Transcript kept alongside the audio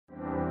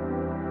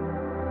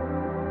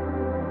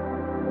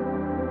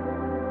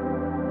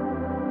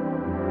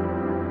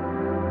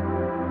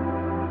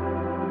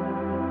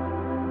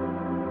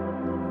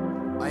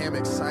am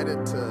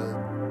excited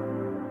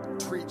to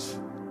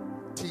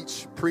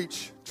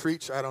preach.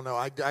 I don't know.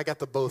 I got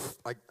the both.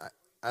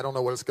 I don't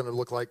know what it's going to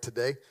look like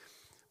today,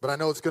 but I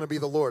know it's going to be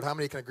the Lord. How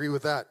many can agree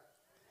with that?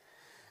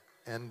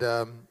 And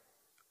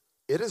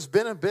it has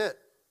been a bit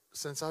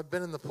since I've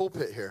been in the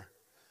pulpit here.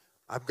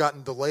 I've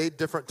gotten delayed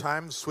different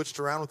times, switched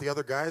around with the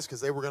other guys because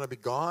they were going to be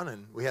gone,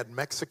 and we had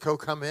Mexico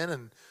come in,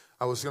 and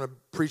I was going to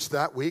preach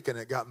that week, and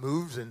it got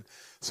moved, and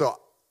so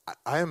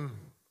I am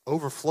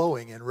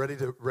overflowing and ready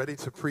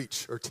to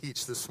preach or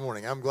teach this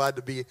morning. I'm glad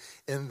to be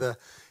in the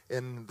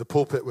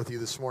pulpit with you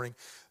this morning.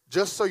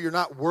 Just so you're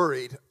not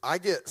worried, I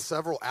get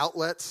several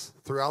outlets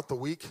throughout the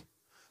week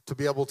to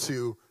be able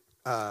to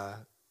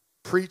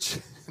preach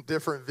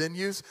different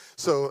venues.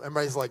 So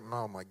everybody's like,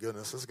 oh my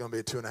goodness, this is going to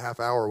be a 2.5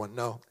 hour one.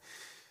 No.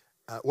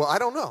 Well, I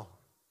don't know.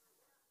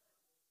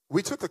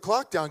 We took the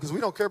clock down because we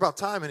don't care about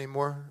time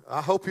anymore.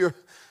 I hope you're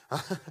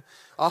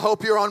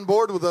on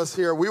board with us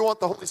here. We want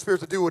the Holy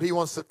Spirit to do what He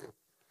wants to do.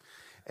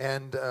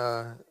 And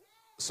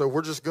so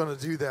we're just going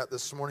to do that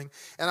this morning.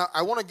 And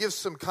I want to give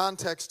some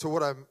context to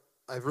what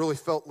I've really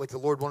felt like the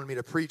Lord wanted me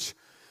to preach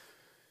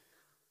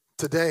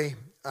today.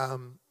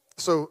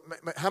 So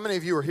how many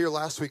of you were here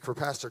last week for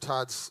Pastor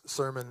Todd's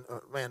sermon?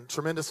 Man,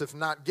 tremendous. If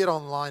not, get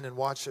online and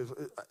watch it.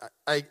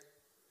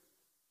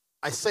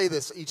 I say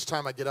this each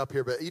time I get up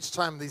here, but each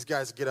time these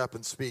guys get up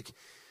and speak,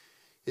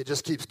 it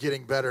just keeps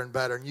getting better and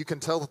better. And you can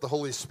tell that the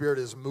Holy Spirit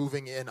is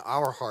moving in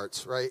our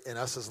hearts, right, and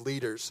us as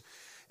leaders.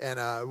 And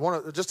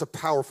just a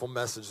powerful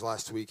message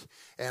last week.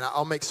 And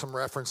I'll make some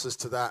references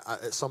to that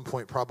at some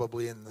point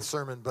probably in the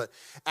sermon. But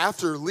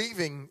after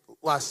leaving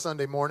last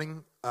Sunday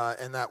morning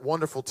and that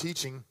wonderful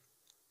teaching,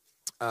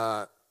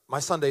 my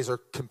Sundays are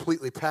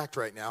completely packed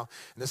right now.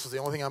 And this is the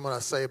only thing I'm going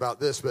to say about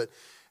this. But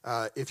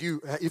if you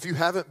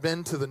haven't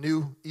been to the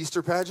new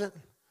Easter pageant,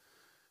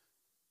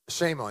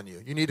 shame on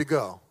you. You need to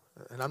go.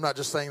 And I'm not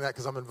just saying that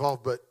because I'm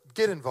involved, but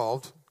get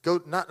involved. Go.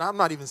 I'm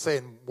not even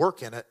saying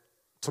work in it.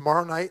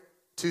 Tomorrow night,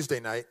 Tuesday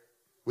night.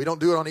 We don't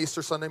do it on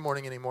Easter Sunday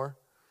morning anymore.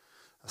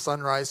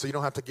 Sunrise, so you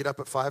don't have to get up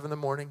at 5 in the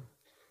morning.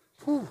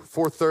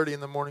 4:30 in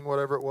the morning,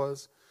 whatever it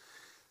was.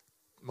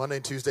 Monday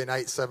and Tuesday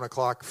night, 7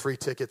 o'clock, free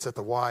tickets at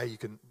the Y.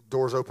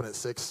 Doors open at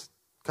 6.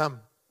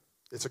 Come.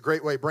 It's a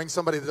great way. Bring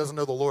somebody that doesn't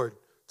know the Lord.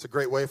 It's a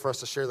great way for us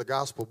to share the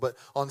gospel. But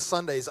on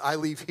Sundays, I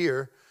leave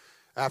here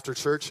after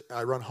church.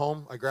 I run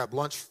home. I grab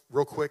lunch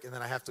real quick, and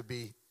then I have to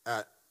be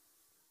at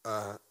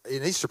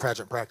in Easter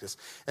pageant practice.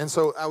 And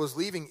so I was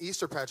leaving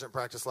Easter pageant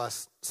practice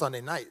last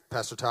Sunday night,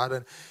 Pastor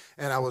Todd,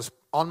 and I was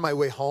on my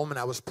way home, and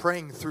I was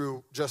praying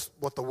through just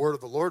what the word of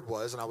the Lord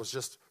was, and I was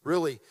just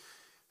really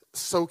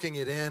soaking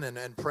it in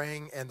and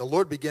praying, and the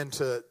Lord began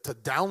to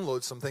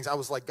download some things. I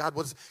was like, God,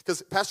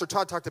 because Pastor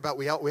Todd talked about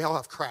we all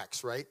have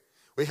cracks, right?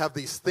 We have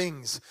these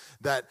things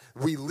that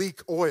we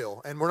leak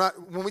oil, and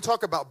when we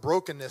talk about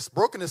brokenness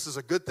is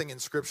a good thing in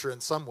Scripture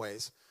in some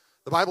ways.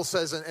 The Bible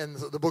says in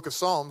the book of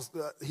Psalms,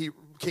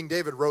 King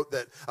David wrote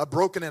that a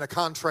broken and a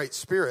contrite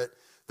spirit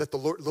that the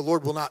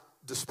Lord will not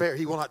despair.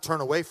 He will not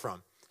turn away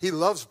from. He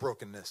loves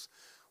brokenness.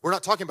 We're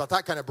not talking about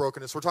that kind of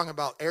brokenness. We're talking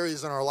about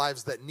areas in our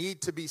lives that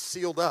need to be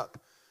sealed up,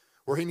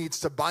 where He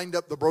needs to bind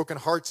up the broken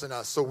hearts in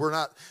us. So we're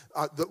not,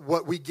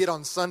 what we get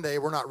on Sunday,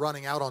 we're not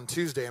running out on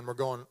Tuesday and we're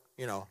going,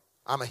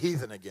 I'm a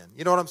heathen again.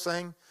 You know what I'm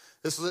saying?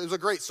 It was a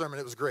great sermon.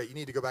 It was great. You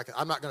need to go back.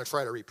 I'm not going to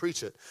try to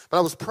re-preach it. But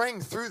I was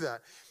praying through that.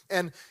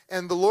 And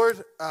the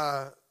Lord,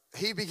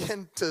 He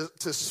began to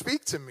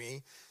speak to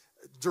me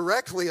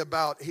directly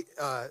about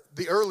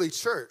the early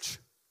church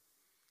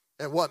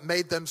and what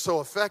made them so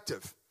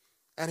effective.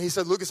 And He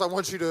said, Lucas, I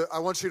want you to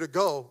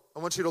go. I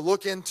want you to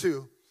look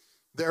into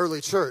the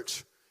early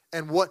church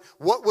and what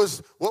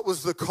was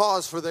the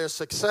cause for their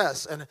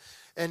success.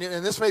 And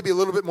this may be a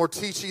little bit more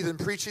teachy than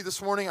preachy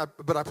this morning,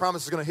 but I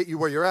promise it's going to hit you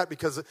where you're at,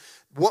 because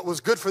what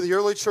was good for the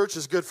early church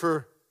is good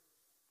for...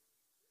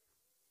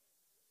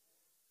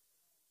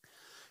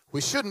 We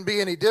shouldn't be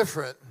any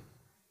different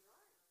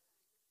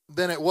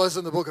than it was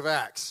in the book of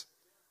Acts.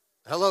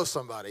 Hello,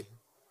 somebody.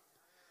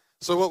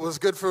 So what was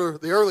good for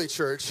the early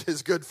church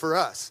is good for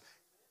us.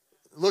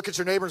 Look at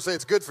your neighbor and say,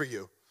 it's good for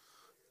you.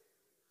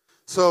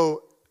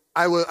 So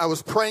I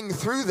was praying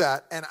through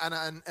that, and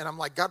I'm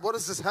like, God, what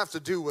does this have to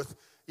do with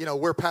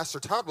where Pastor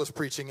Todd was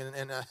preaching?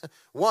 And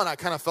one, I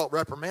kind of felt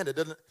reprimanded.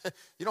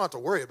 You don't have to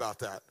worry about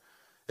that.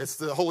 It's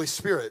the Holy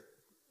Spirit.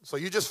 So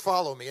you just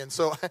follow me. And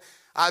so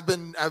I've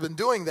been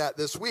doing that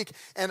this week.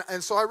 And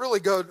so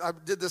I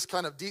did this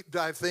kind of deep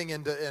dive thing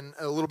in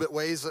a little bit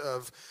ways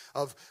of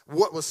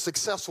what was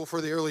successful for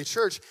the early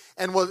church.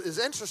 And what is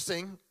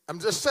interesting, I'm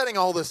just setting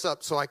all this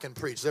up so I can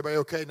preach. Is everybody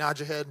okay? Nod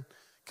your head.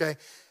 Okay.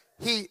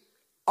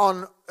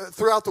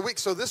 Throughout the week,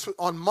 so this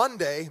on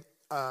Monday,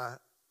 I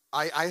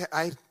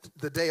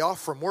the day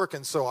off from work,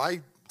 and so I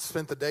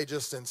spent the day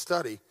just in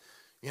study,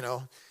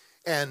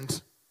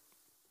 and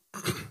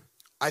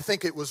I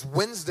think it was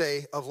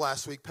Wednesday of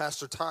last week,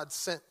 Pastor Todd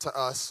sent to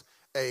us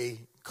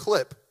a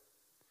clip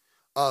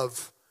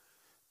of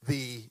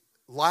the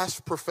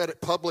last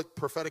public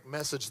prophetic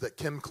message that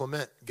Kim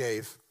Clement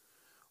gave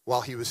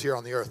while he was here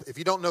on the earth. If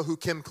you don't know who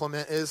Kim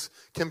Clement is,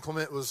 Kim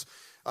Clement was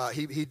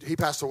He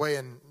passed away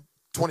in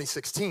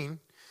 2016,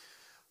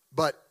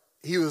 but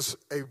he was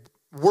a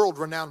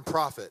world-renowned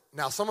prophet.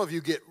 Now, some of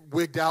you get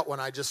wigged out when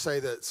I just say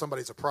that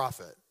somebody's a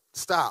prophet.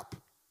 Stop.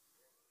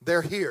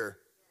 They're here.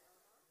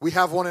 We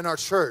have one in our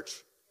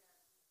church.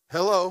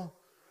 Hello.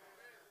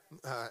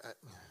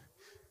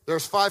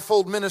 There's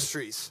fivefold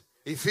ministries.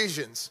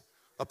 Ephesians,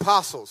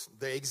 apostles,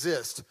 they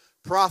exist.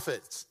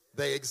 Prophets,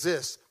 they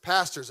exist.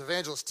 Pastors,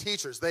 evangelists,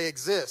 teachers, they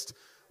exist.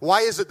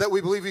 Why is it that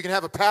we believe you can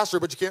have a pastor,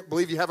 but you can't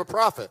believe you have a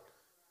prophet?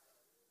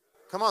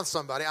 Come on,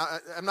 somebody.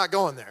 I'm not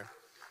going there.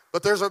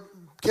 But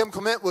Kim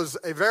Clement was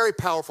a very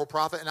powerful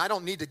prophet, and I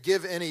don't need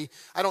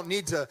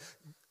to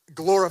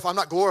glorify, I'm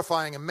not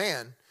glorifying a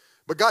man,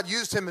 but God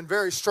used him in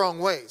very strong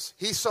ways.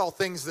 He saw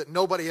things that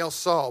nobody else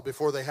saw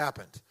before they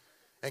happened,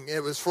 and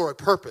it was for a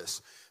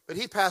purpose. But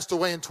he passed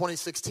away in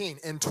 2016.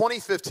 In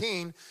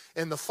 2015,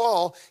 in the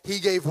fall, he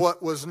gave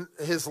what was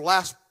his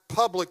last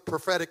public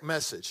prophetic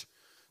message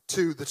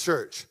to the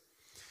church.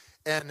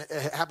 And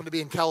it happened to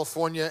be in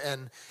California.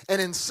 And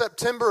in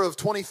September of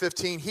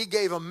 2015, he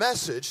gave a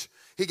message.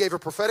 He gave a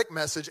prophetic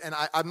message. And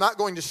I'm not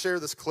going to share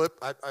this clip.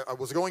 I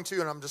was going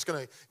to, and I'm just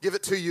going to give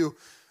it to you.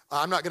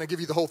 I'm not going to give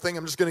you the whole thing.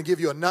 I'm just going to give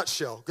you a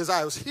nutshell because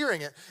I was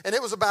hearing it. And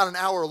it was about an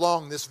hour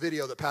long, this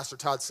video that Pastor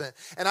Todd sent.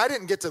 And I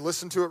didn't get to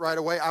listen to it right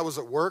away. I was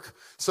at work.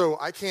 So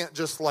I can't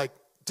just like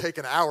take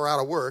an hour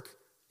out of work,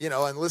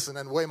 and listen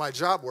and the way my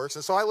job works.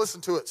 And so I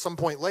listened to it some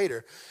point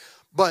later.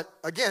 But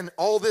again,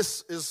 all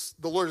this is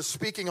the Lord is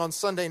speaking on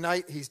Sunday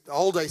night.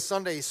 All day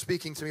Sunday he's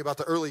speaking to me about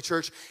the early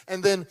church.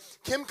 And then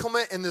Kim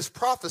Clement in this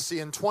prophecy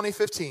in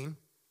 2015,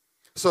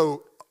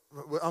 so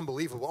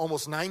unbelievable,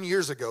 almost 9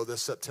 years ago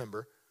this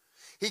September,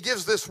 he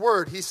gives this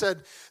word. He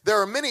said, there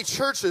are many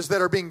churches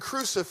that are being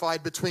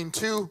crucified between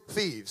two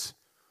thieves.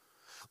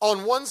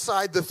 On one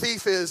side, the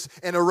thief is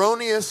an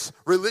erroneous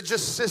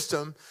religious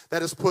system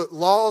that has put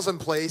laws in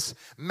place,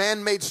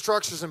 man-made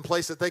structures in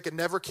place that they could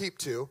never keep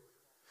to.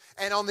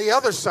 And on the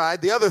other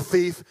side, the other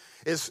thief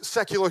is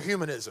secular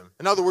humanism.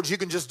 In other words, you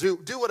can just do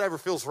whatever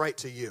feels right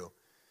to you.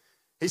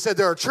 He said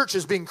there are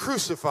churches being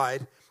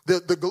crucified.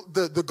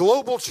 The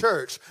global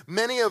church,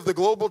 many of the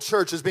global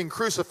church is being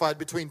crucified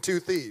between two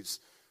thieves.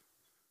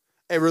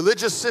 A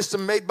religious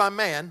system made by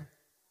man,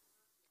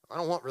 I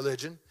don't want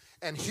religion,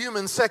 and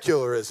human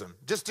secularism.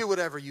 Just do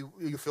whatever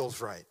you feels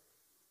right.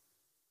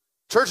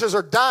 Churches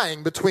are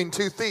dying between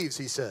two thieves,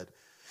 he said.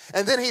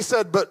 And then he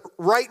said, but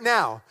right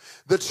now,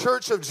 the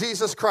church of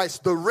Jesus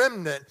Christ, the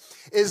remnant,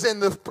 is in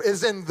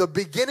the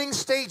beginning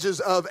stages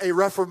of a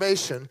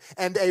reformation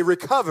and a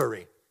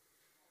recovery.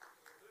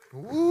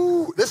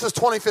 Woo, this is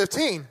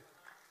 2015.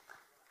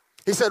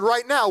 He said,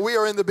 right now, we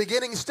are in the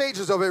beginning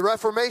stages of a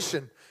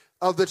reformation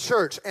of the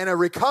church and a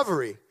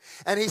recovery.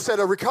 And he said,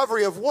 a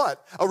recovery of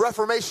what? A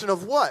reformation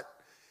of what?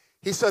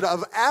 He said,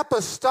 of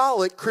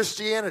apostolic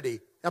Christianity.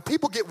 Now,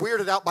 people get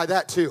weirded out by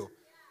that too.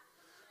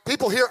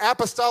 People hear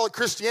apostolic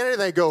Christianity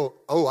and they go,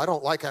 oh, I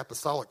don't like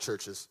apostolic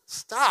churches.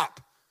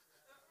 Stop.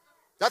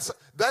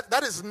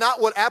 That is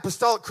not what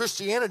apostolic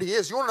Christianity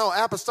is. You want to know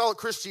what apostolic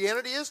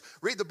Christianity is?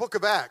 Read the book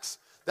of Acts.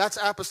 That's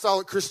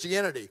apostolic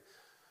Christianity.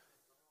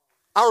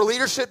 Our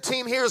leadership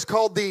team here is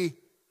called the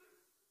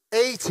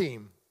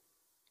A-team.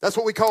 That's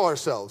what we call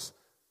ourselves,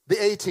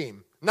 the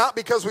A-team. Not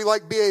because we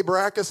like B.A.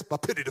 Baracus,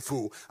 but pity the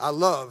fool. I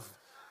love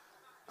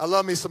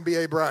me some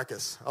B.A.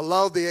 Baracus. I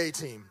love the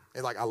A-team.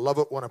 I love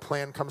it when a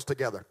plan comes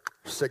together.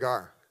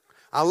 Cigar.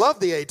 I love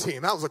the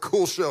A-team. That was a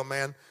cool show,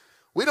 man.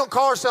 We don't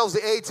call ourselves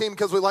the A-team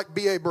because we like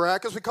B.A.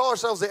 Baracus. We call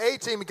ourselves the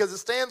A-team because it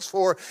stands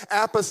for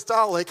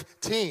Apostolic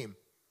Team.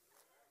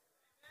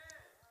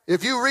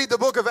 If you read the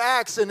book of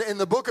Acts, in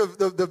the book of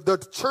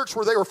the church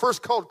where they were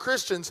first called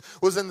Christians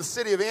was in the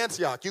city of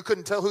Antioch. You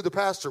couldn't tell who the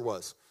pastor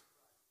was.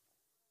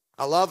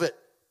 I love it.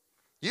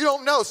 You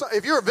don't know. So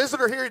if you're a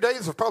visitor here today,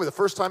 this is probably the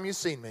first time you've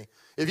seen me.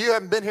 If you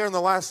haven't been here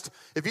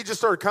if you just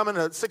started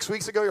coming 6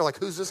 weeks ago, you're like,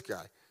 who's this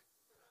guy?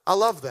 I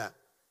love that.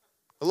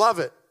 I love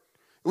it.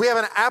 We have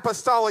an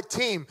apostolic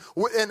team.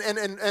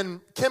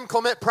 And Kim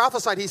Clement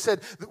prophesied, he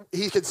said,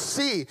 he could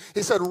see,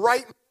 he said,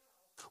 right now,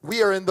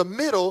 we are in the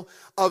middle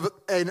of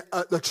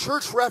the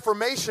church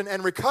reformation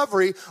and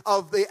recovery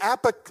of the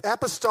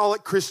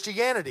apostolic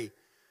Christianity.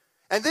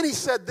 And then he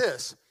said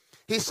this.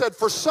 He said,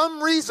 for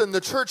some reason,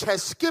 the church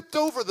has skipped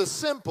over the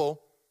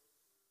simple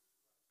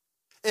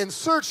in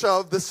search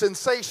of the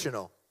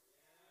sensational.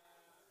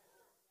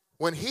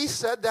 When he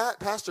said that,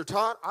 Pastor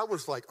Todd, I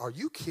was like, are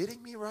you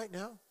kidding me right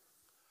now?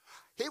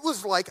 It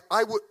was like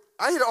I've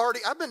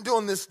been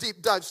doing this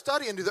deep dive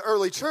study into the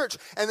early church,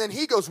 and then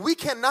he goes, we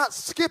cannot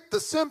skip the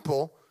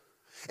simple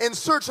in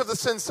search of the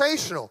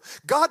sensational.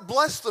 God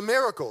bless the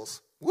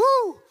miracles.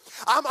 Woo!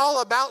 I'm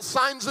all about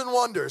signs and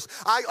wonders.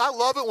 I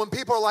love it when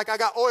people are like, I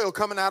got oil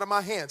coming out of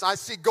my hands. I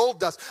see gold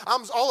dust.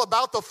 I'm all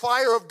about the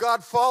fire of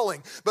God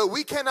falling. But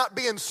we cannot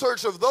be in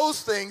search of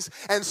those things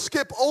and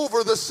skip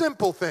over the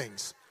simple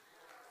things.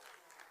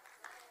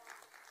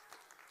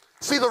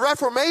 See, the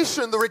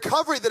reformation, the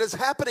recovery that is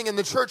happening in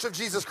the church of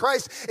Jesus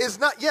Christ is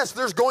not, yes,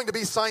 there's going to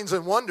be signs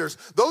and wonders.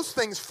 Those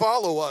things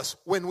follow us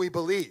when we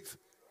believe.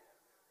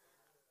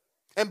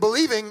 And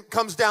believing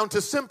comes down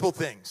to simple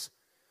things.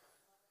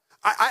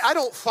 I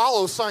don't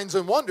follow signs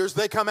and wonders.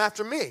 They come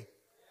after me.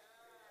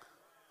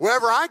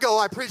 Wherever I go,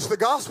 I preach the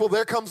gospel.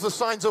 There comes the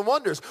signs and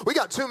wonders. We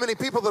got too many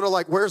people that are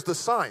like, where's the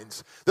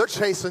signs? They're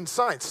chasing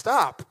signs.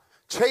 Stop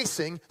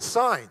chasing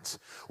signs.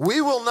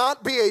 We will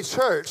not be a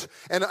church,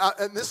 and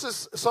this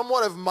is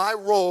somewhat of my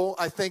role,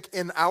 I think,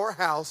 in our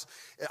house.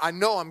 I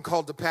know I'm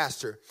called to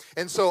pastor,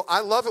 and so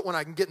I love it when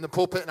I can get in the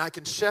pulpit and I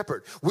can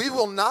shepherd. We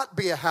will not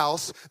be a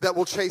house that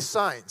will chase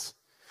signs.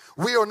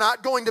 We are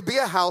not going to be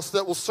a house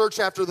that will search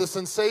after the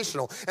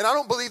sensational, and I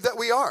don't believe that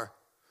we are.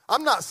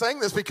 I'm not saying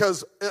this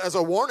because as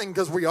a warning,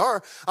 because we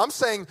are. I'm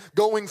saying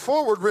going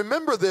forward,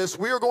 remember this.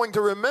 We are going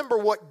to remember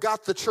what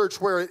got the church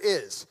where it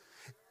is.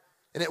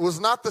 And it was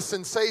not the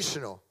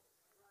sensational.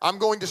 I'm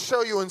going to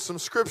show you in some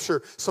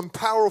scripture some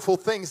powerful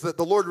things that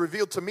the Lord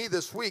revealed to me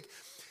this week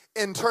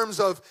in terms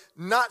of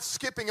not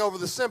skipping over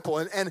the simple.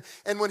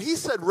 And when he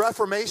said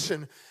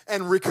reformation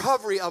and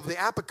recovery of the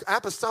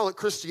apostolic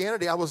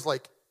Christianity, I was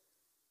like,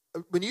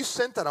 when you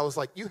sent that, I was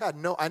like, you had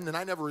no, and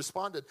I never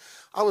responded.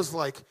 I was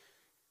like,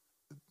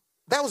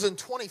 that was in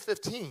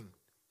 2015.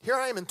 Here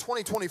I am in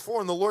 2024,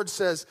 and the Lord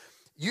says,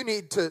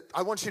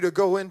 I want you to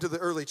go into the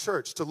early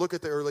church, to look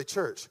at the early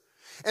church.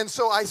 And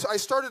so I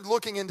started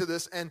looking into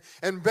this, and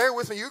bear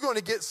with me. You're going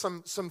to get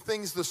some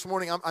things this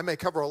morning. I may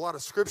cover a lot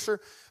of scripture,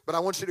 but I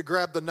want you to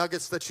grab the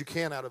nuggets that you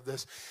can out of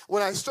this.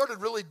 When I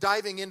started really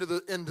diving into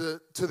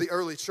the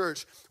early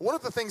church, one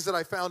of the things that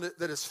I found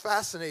that is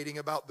fascinating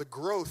about the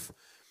growth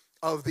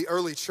of the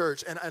early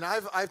church, and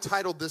I've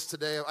titled this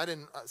today.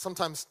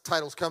 Sometimes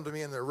titles come to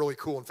me and they're really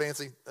cool and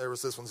fancy.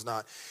 This one's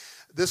not.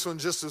 This one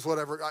just is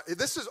whatever.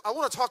 I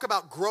want to talk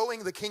about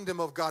growing the kingdom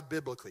of God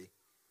biblically.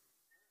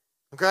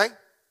 Okay?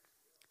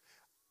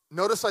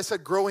 Notice I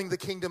said growing the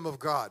kingdom of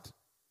God.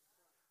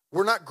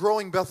 We're not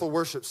growing Bethel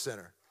Worship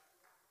Center.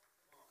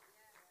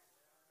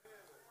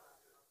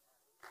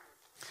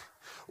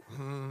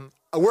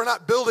 We're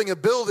not building a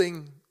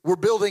building. We're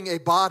building a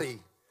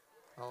body.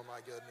 Oh my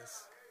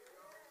goodness.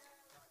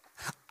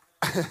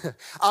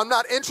 I'm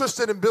not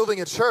interested in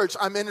building a church.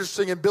 I'm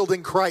interested in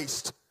building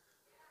Christ.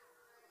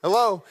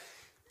 Hello?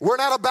 We're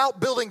not about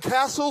building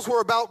castles.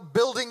 We're about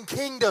building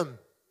kingdom.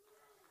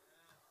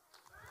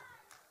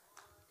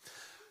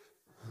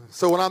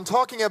 So when I'm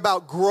talking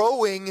about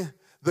growing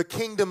the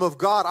kingdom of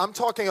God, I'm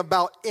talking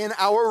about in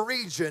our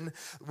region,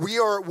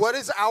 what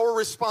is our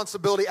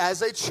responsibility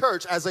as a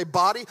church, as a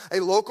body, a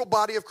local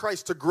body of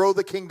Christ to grow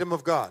the kingdom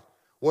of God?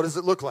 What does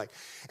it look like?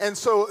 And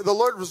so the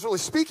Lord was really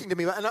speaking to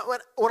me. And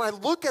when I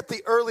look at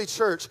the early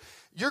church,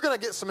 you're going to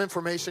get some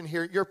information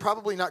here. You're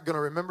probably not going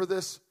to remember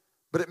this,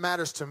 but it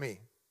matters to me.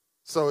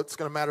 So it's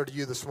going to matter to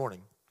you this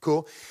morning.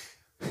 Cool?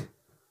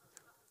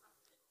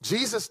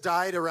 Jesus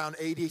died around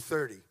AD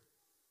 30,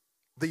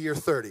 the year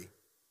 30.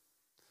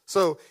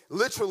 So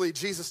literally,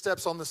 Jesus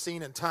steps on the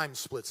scene and time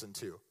splits in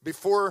two.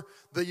 Before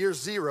the year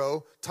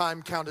 0,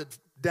 time counted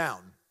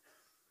down.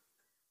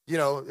 You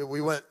know,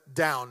 we went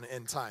down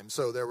in time.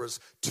 So there was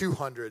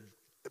 200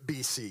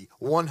 BC,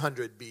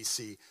 100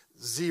 BC,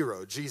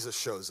 0. Jesus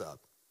shows up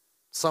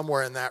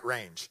somewhere in that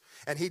range.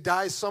 And he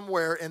dies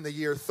somewhere in the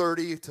year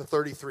 30 to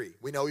 33.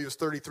 We know he was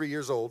 33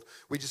 years old.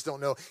 We just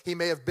don't know. He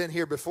may have been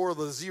here before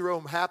the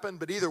 0 happened,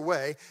 but either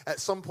way, at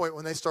some point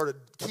when they started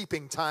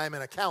keeping time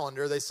in a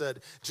calendar, they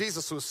said,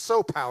 Jesus was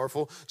so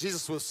powerful,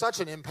 Jesus was such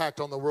an impact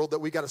on the world that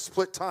we got to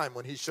split time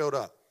when he showed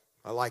up.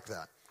 I like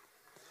that.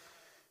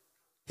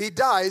 He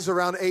dies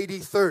around AD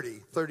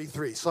 30,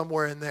 33,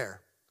 somewhere in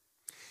there.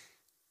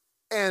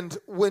 And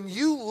when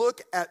you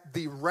look at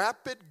the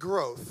rapid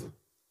growth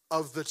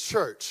of the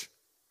church,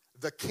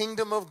 the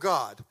kingdom of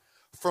God,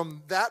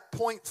 from that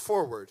point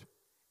forward,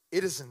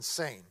 it is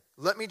insane.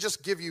 Let me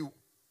just give you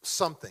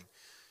something.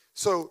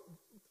 So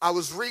I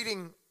was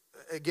reading,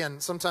 again,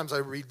 sometimes I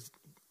read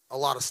a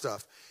lot of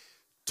stuff.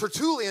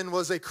 Tertullian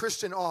was a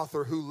Christian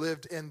author who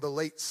lived in the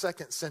late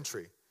 2nd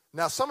century.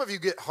 Now, some of you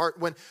get heart,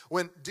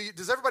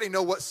 does everybody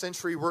know what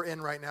century we're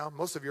in right now?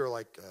 Most of you are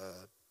like,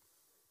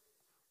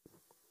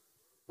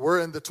 we're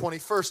in the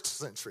 21st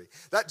century.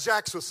 That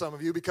jacks with some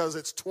of you because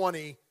it's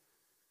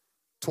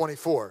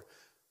 2024.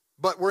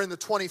 But we're in the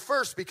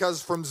 21st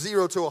because from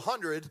 0 to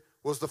 100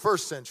 was the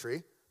 1st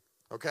century,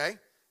 okay?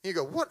 You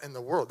go, what in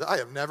the world? I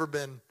have never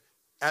been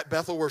at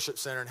Bethel Worship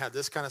Center and had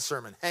this kind of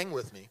sermon. Hang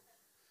with me.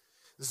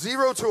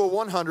 0 to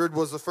 100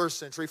 was the 1st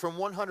century. From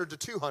 100 to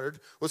 200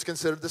 was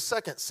considered the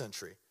 2nd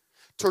century.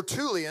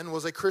 Tertullian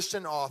was a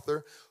Christian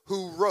author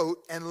who wrote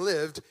and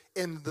lived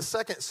in the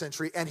 2nd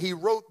century, and he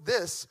wrote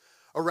this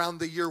around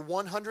the year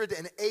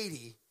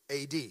 180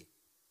 AD.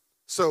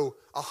 So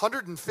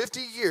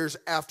 150 years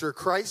after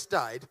Christ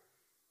died,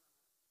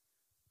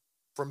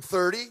 from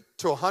 30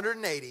 to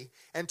 180,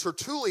 and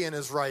Tertullian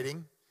is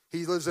writing.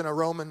 He lives in a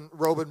Roman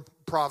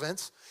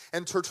province,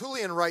 and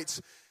Tertullian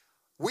writes,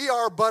 "We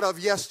are but of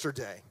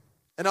yesterday."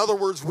 In other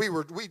words,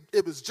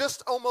 it was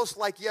just almost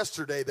like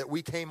yesterday that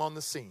we came on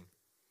the scene.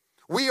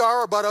 We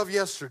are but of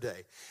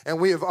yesterday,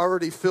 and we've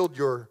already filled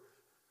your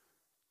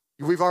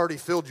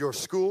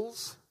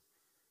schools.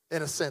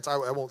 In a sense,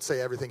 I won't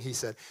say everything he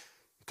said,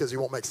 because he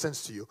won't make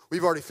sense to you.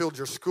 We've already filled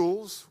your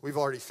schools. We've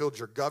already filled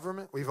your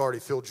government. We've already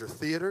filled your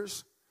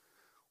theaters.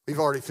 We've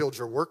already filled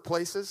your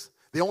workplaces.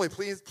 The only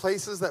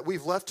places that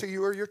we've left to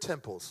you are your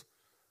temples.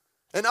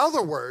 In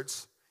other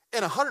words,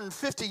 in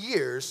 150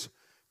 years,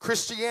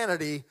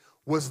 Christianity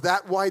was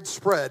that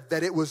widespread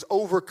that it was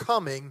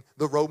overcoming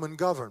the Roman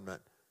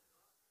government.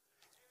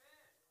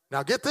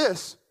 Now get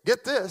this.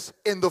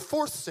 In the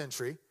 4th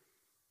century,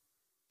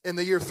 in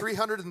the year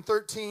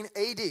 313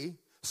 AD,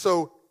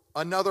 so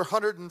another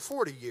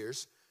 130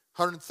 years,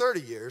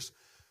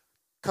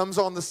 comes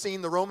on the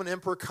scene the Roman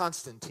Emperor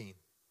Constantine,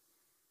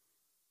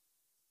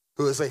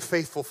 who is a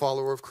faithful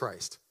follower of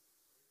Christ.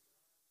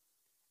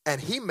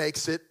 And he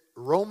makes it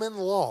Roman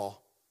law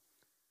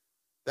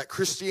that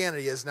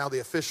Christianity is now the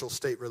official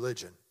state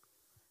religion.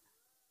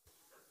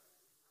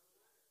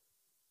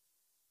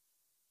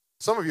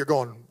 Some of you are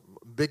going,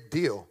 big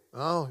deal.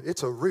 Oh,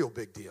 it's a real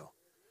big deal.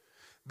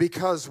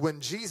 Because when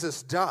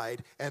Jesus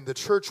died and the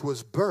church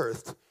was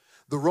birthed,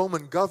 the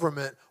Roman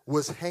government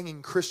was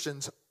hanging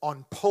Christians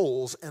on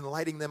poles and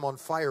lighting them on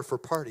fire for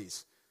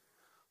parties.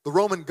 The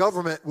Roman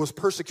government was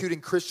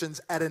persecuting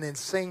Christians at an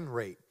insane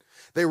rate.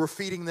 They were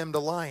feeding them to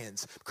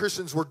lions.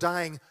 Christians were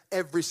dying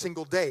every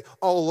single day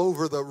all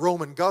over the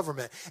Roman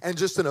government. And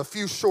just in a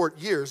few short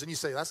years, and you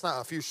say, that's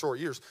not a few short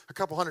years. A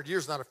couple hundred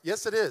years,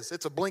 yes, it is.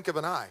 It's a blink of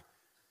an eye,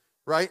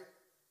 right?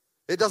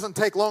 It doesn't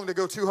take long to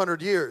go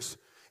 200 years.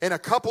 In a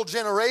couple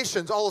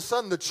generations, all of a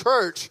sudden the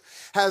church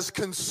has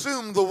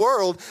consumed the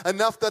world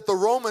enough that the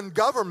Roman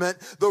government,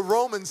 the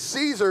Roman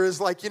Caesar is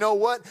like, you know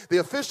what? The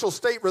official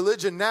state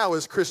religion now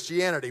is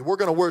Christianity. We're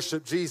going to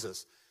worship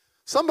Jesus.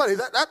 Somebody,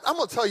 I'm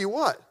going to tell you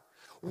what.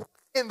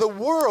 In the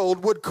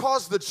world would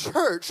cause the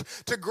church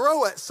to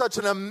grow at such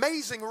an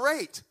amazing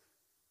rate.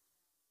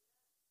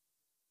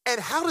 And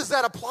how does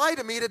that apply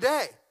to me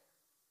today?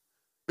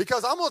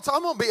 Because I'm going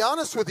to be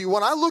honest with you,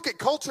 when I look at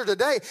culture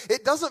today,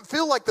 it doesn't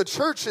feel like the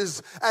church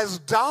is as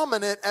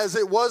dominant as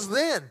it was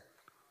then.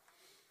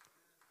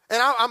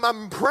 And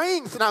I'm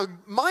praying, now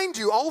mind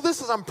you, all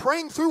this is I'm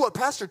praying through what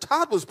Pastor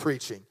Todd was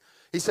preaching.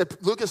 He said,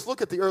 Lucas,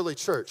 look at the early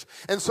church.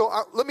 And so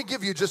let me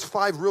give you just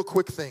 5 real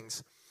quick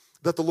things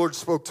that the Lord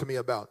spoke to me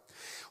about.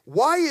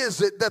 Why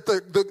is it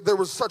that there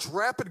was such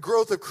rapid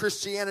growth of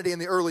Christianity in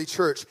the early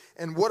church?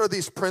 And what are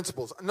these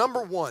principles?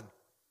 Number 1,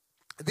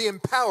 the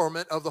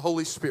empowerment of the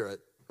Holy Spirit.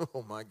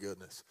 Oh, my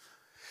goodness.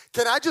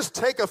 Can I just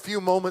take a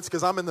few moments,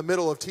 because I'm in the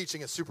middle of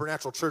teaching a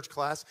supernatural church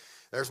class.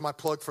 There's my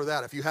plug for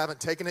that. If you haven't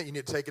taken it, you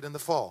need to take it in the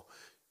fall.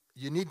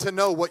 You need to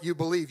know what you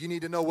believe. You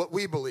need to know what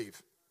we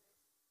believe.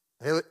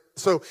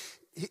 So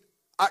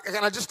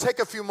can I just take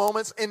a few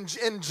moments? In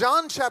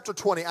John chapter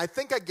 20, I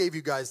think I gave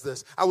you guys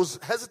this. I was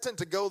hesitant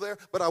to go there,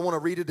 but I want to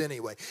read it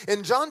anyway.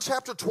 In John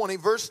chapter 20,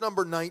 verse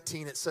number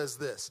 19, it says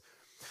this.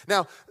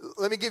 Now,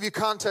 let me give you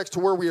context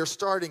to where we are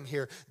starting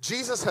here.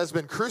 Jesus has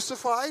been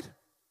crucified,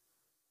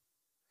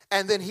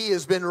 and then he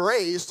has been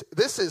raised.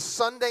 This is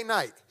Sunday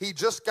night. He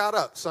just got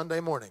up Sunday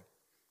morning.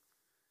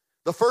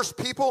 The first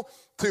people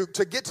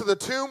to get to the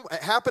tomb,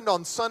 it happened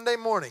on Sunday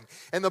morning.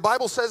 And the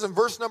Bible says in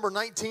verse number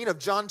 19 of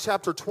John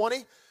chapter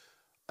 20,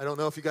 I don't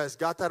know if you guys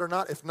got that or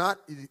not. If not,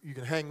 you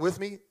can hang with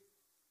me.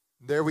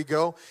 There we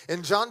go.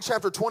 In John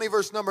chapter 20,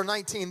 verse number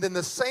 19, then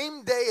the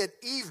same day at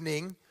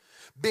evening,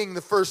 being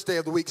the first day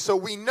of the week. So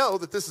we know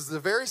that this is the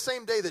very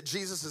same day that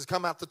Jesus has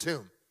come out the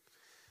tomb.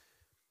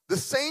 The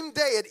same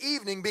day at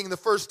evening, being the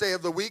first day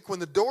of the week, when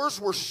the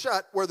doors were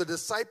shut where the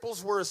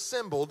disciples were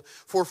assembled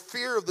for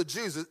fear of the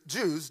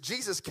Jews,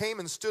 Jesus came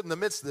and stood in the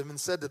midst of them and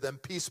said to them,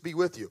 peace be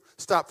with you.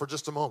 Stop for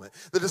just a moment.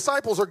 The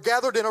disciples are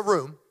gathered in a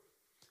room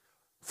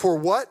for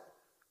what?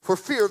 For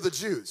fear of the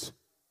Jews.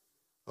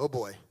 Oh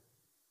boy.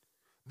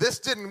 This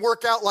didn't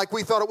work out like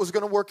we thought it was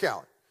going to work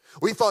out.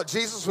 We thought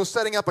Jesus was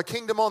setting up a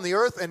kingdom on the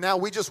earth, and now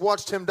we just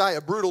watched him die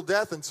a brutal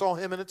death and saw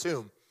him in a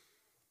tomb.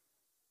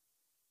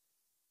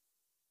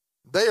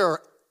 They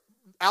are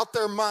out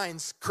their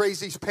minds,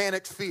 crazy,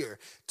 panicked fear,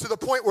 to the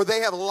point where they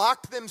have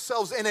locked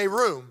themselves in a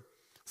room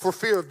for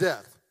fear of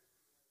death.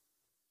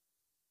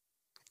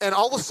 And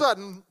all of a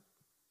sudden,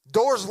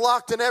 doors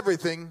locked and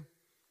everything,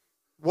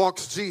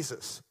 walks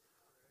Jesus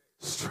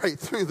straight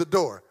through the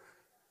door.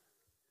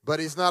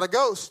 But he's not a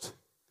ghost.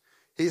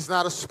 He's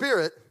not a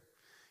spirit.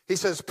 He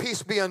says,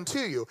 peace be unto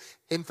you.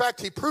 In fact,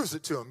 he proves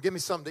it to them. Give me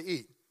something to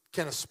eat.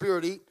 Can a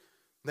spirit eat?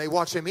 And they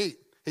watch him eat.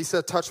 He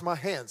said, touch my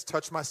hands,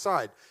 touch my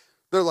side.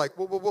 They're like,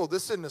 whoa, whoa, whoa,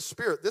 this isn't a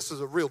spirit. This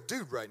is a real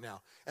dude right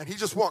now. And he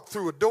just walked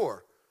through a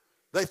door.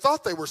 They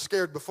thought they were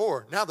scared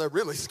before. Now they're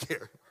really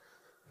scared.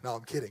 No,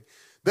 I'm kidding.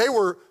 They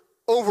were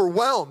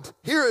overwhelmed.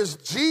 Here is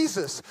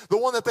Jesus, the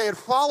one that they had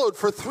followed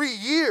for 3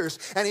 years.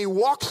 And he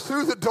walks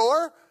through the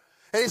door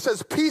and he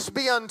says, peace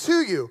be unto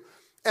you.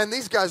 And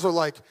these guys are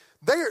like,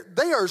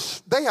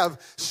 they have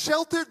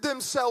sheltered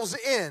themselves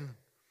in.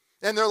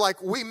 And they're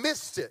like, we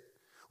missed it.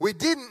 We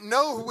didn't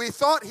know who we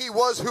thought he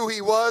was who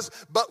he was,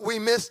 but we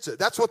missed it.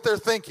 That's what they're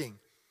thinking.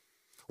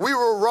 We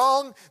were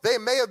wrong. They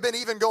may have been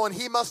even going,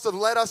 he must have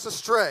led us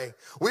astray.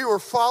 We were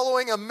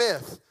following a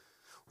myth.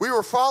 We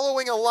were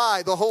following a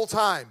lie the whole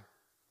time.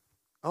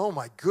 Oh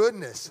my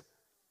goodness.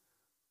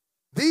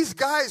 These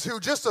guys who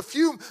just a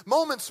few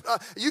moments,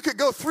 you could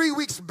go 3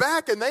 weeks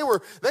back and they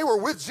were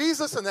with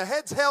Jesus and the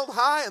heads held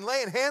high and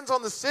laying hands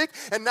on the sick,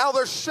 and now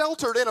they're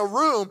sheltered in a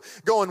room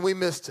going, we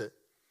missed it.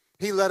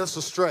 He led us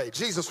astray.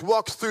 Jesus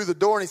walks through the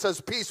door and he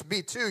says, peace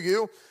be to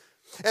you.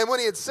 And when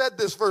he had said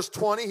this, verse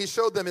 20, he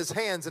showed them his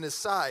hands and his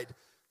side.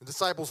 The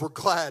disciples were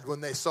glad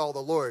when they saw the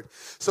Lord.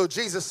 So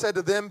Jesus said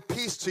to them,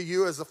 peace to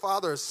you, as the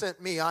Father has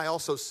sent me, I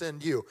also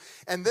send you.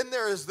 And then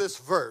there is this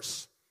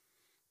verse,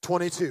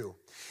 22.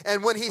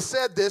 And when he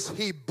said this,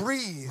 he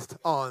breathed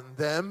on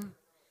them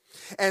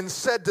and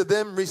said to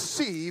them,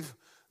 receive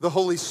the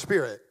Holy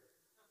Spirit.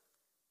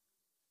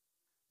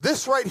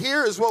 This right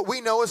here is what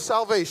we know as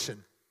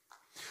salvation.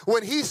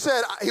 When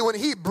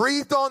he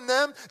breathed on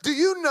them, do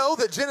you know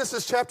that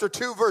Genesis chapter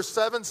 2 verse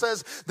 7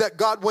 says that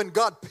when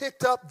God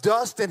picked up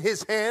dust in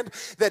his hand,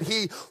 that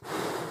he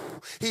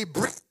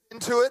breathed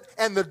into it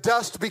and the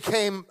dust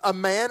became a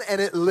man and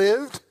it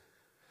lived?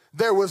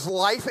 There was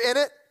life in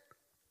it.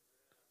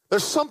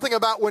 There's something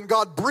about when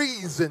God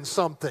breathes in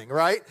something,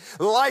 right?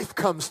 Life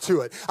comes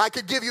to it. I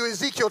could give you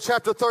Ezekiel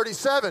chapter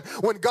 37.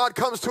 When God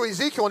comes to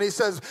Ezekiel and he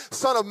says,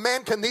 Son of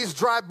man, can these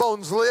dry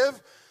bones live?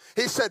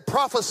 He said,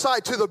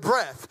 prophesy to the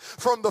breath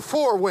from the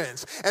four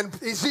winds. And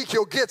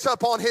Ezekiel gets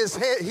up on his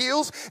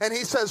heels and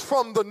he says,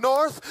 from the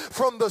north,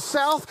 from the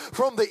south,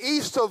 from the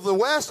east of the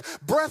west,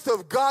 breath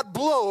of God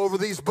blow over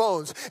these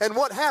bones. And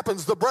what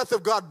happens? The breath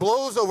of God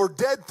blows over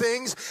dead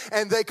things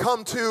and they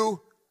come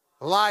to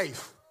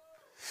life.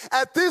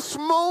 At this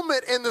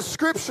moment in the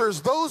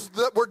scriptures, those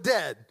that were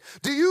dead,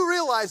 do you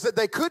realize that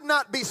they could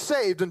not be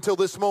saved until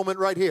this moment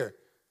right here?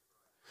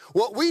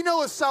 What we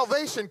know as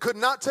salvation could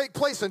not take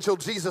place until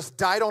Jesus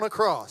died on a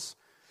cross.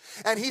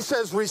 And he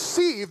says,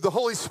 receive the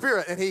Holy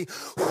Spirit. And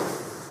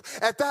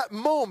at that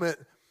moment,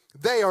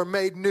 they are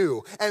made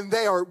new. And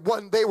they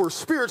were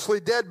spiritually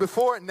dead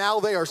before, and now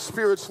they are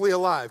spiritually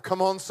alive.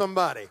 Come on,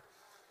 somebody.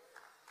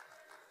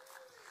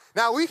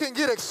 Now, we can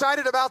get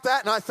excited about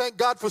that, and I thank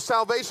God for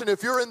salvation.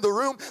 If you're in the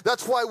room,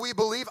 that's why we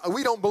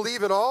don't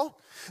believe at all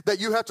that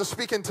you have to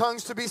speak in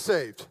tongues to be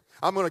saved.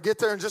 I'm going to get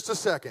there in just a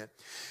second.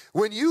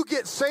 When you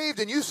get saved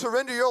and you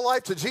surrender your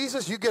life to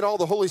Jesus, you get all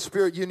the Holy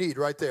Spirit you need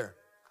right there.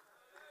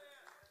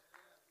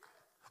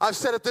 I've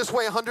said it this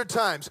way 100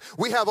 times.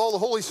 We have all the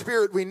Holy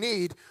Spirit we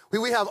need.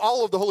 We have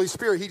all of the Holy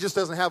Spirit. He just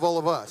doesn't have all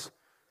of us.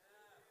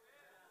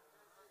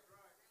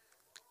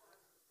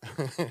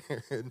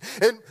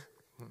 and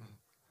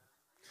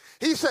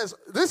he says,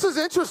 this is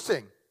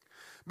interesting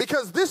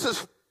because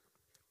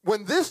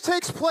when this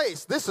takes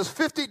place, this is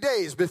 50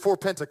 days before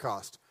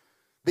Pentecost,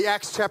 the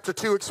Acts chapter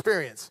 2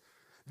 experience.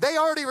 They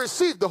already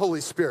received the Holy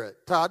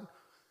Spirit, Todd.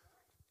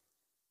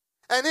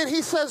 And then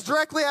he says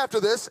directly after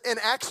this in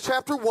Acts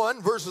chapter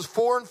 1, verses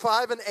 4 and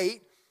 5 and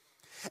 8,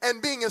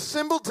 and being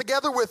assembled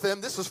together with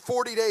them, this is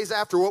 40 days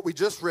after what we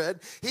just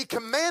read, he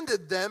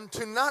commanded them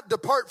to not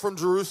depart from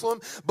Jerusalem,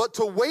 but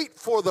to wait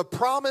for the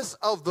promise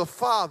of the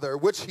Father,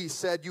 which he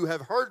said, you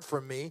have heard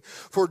from me.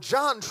 For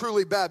John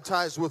truly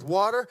baptized with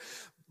water,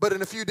 but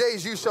in a few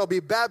days you shall be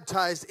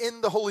baptized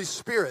in the Holy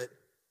Spirit.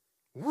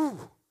 Woo.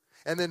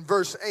 And then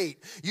verse 8,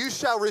 you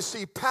shall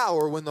receive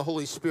power when the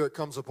Holy Spirit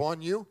comes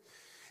upon you,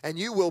 and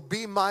you will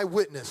be my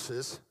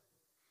witnesses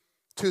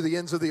to the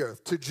ends of the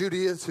earth, to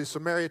Judea, to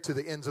Samaria, to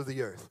the ends of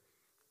the earth.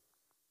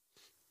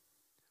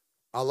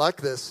 I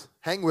like this.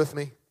 Hang with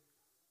me.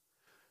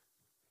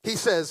 He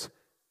says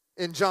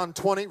in John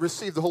 20,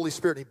 receive the Holy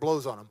Spirit, and he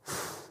blows on them.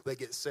 They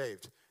get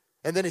saved.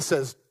 And then he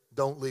says,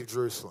 don't leave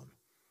Jerusalem.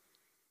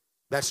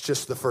 That's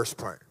just the first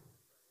part.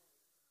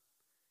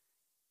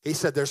 He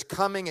said there's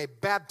coming a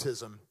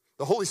baptism.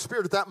 The Holy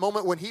Spirit at that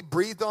moment when he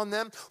breathed on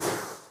them,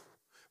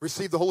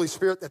 received the Holy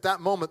Spirit. At that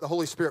moment, the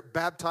Holy Spirit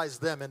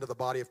baptized them into the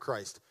body of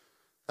Christ.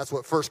 That's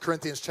what 1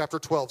 Corinthians chapter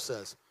 12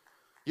 says.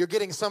 You're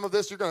getting some of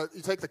this. You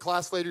take the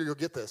class later, you'll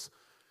get this.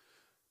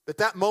 At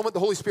that moment,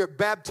 the Holy Spirit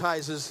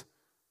baptizes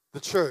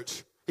the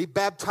church. He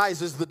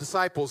baptizes the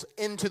disciples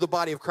into the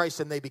body of Christ,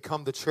 and they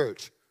become the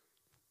church.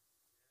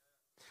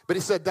 But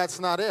he said that's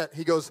not it.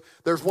 He goes,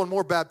 there's one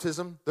more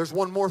baptism. There's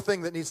one more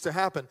thing that needs to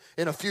happen.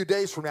 In a few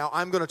days from now,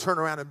 I'm going to turn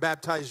around and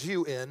baptize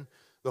you in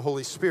the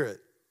Holy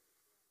Spirit.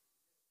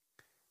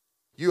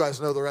 You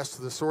guys know the rest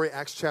of the story.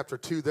 Acts chapter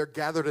 2, they're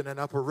gathered in an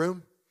upper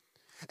room.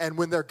 And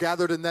when they're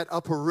gathered in that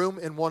upper room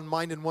in one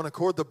mind and one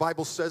accord, the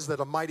Bible says that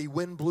a mighty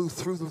wind blew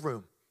through the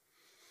room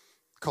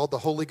called the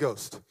Holy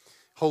Ghost.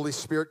 Holy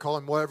Spirit, call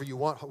him whatever you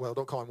want. Well,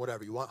 don't call him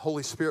whatever you want.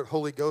 Holy Spirit,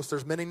 Holy Ghost.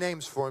 There's many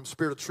names for him.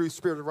 Spirit of truth,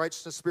 Spirit of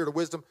righteousness, Spirit of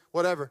wisdom,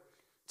 whatever.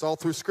 It's all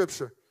through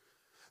Scripture.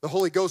 The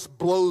Holy Ghost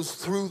blows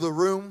through the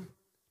room.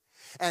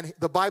 And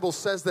the Bible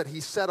says that he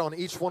sat on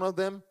each one of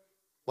them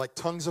like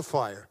tongues of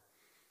fire.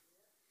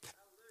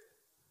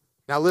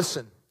 Now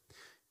listen.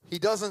 He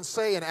doesn't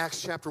say in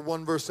Acts chapter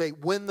 1, verse 8,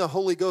 when the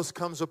Holy Ghost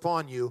comes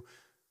upon you,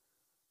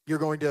 you're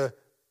going to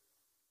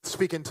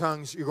speak in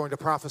tongues, you're going to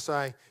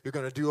prophesy,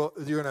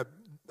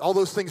 all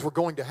those things were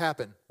going to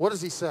happen. What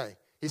does he say?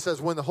 He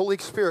says, when the Holy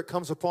Spirit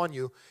comes upon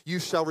you, you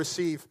shall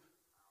receive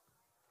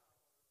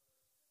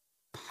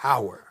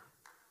power.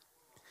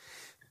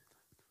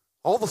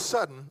 All of a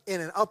sudden,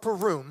 in an upper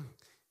room,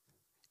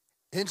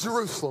 in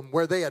Jerusalem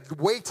where they had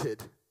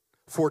waited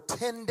for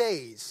 10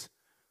 days.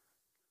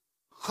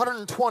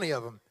 120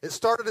 of them. It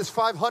started as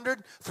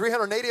 500.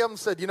 380 of them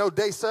said,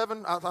 day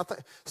 7,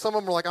 some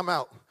of them were like, I'm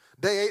out.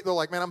 Day 8, they're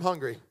like, man, I'm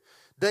hungry.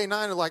 Day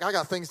 9, they're like, I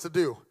got things to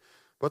do.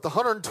 But the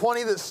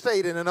 120 that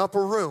stayed in an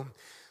upper room,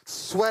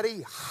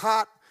 sweaty,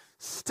 hot,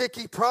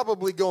 sticky,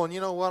 probably going,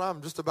 you know what,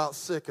 I'm just about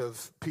sick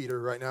of Peter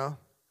right now.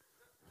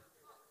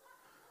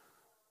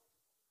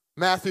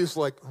 Matthew's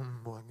like, oh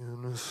my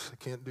goodness, I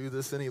can't do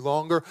this any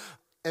longer.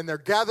 And they're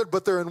gathered,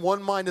 but they're in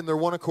one mind and they're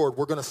one accord.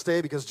 We're going to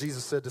stay because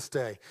Jesus said to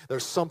stay.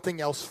 There's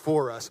something else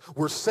for us.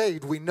 We're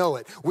saved. We know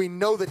it. We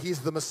know that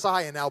he's the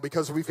Messiah now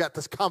because we've got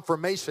this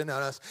confirmation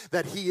on us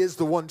that he is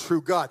the one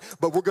true God.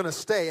 But we're going to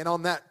stay. And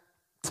on that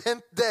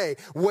 10th day,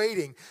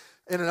 waiting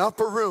in an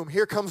upper room,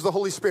 here comes the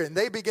Holy Spirit. And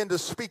they begin to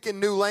speak in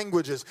new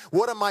languages.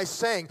 What am I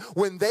saying?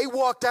 When they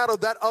walked out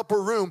of that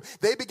upper room,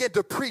 they began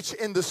to preach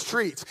in the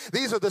streets.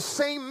 These are the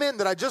same men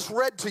that I just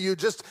read to you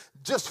just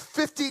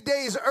 50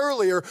 days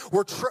earlier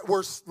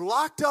were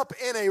locked up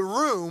in a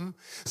room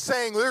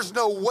saying there's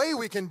no way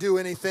we can do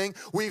anything.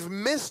 We've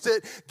missed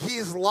it.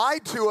 He's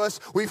lied to us.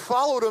 We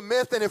followed a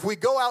myth, and if we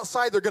go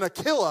outside, they're going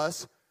to kill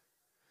us.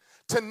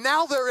 To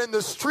now they're in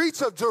the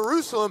streets of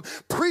Jerusalem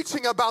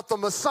preaching about the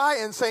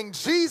Messiah and saying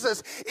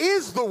Jesus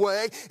is the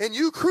way and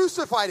you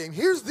crucified him.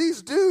 Here's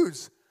these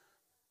dudes.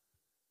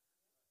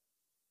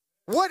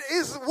 What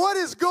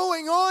is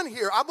going on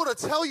here? I'm going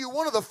to tell you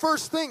one of the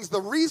first things.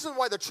 The reason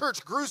why the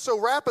church grew so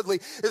rapidly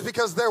is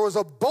because there was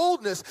a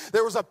boldness,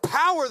 there was a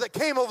power that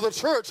came over the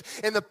church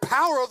and the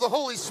power of the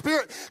Holy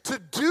Spirit to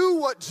do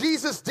what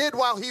Jesus did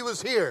while he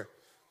was here.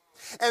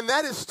 And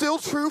that is still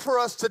true for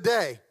us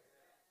today.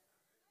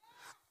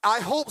 I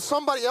hope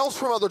somebody else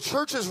from other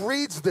churches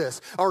reads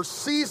this or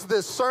sees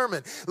this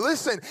sermon.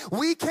 Listen,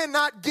 we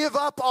cannot give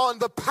up on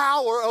the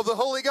power of the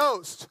Holy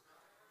Ghost.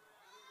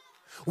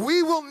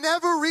 We will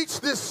never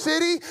reach this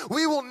city.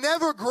 We will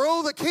never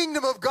grow the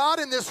kingdom of God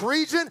in this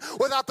region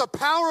without the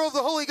power of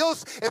the Holy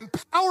Ghost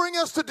empowering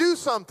us to do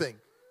something.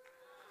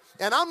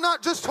 And I'm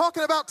not just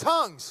talking about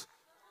tongues.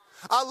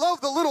 I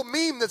love the little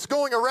meme that's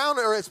going around,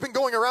 or it's been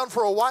going around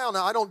for a while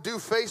now. I don't do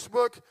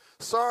Facebook.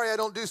 Sorry, I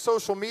don't do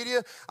social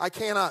media. I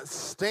cannot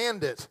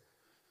stand it.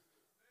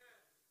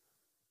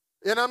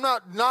 And I'm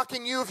not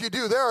knocking you if you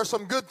do. There are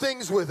some good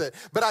things with it.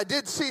 But I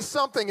did see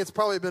something, it's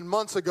probably been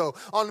months ago,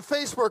 on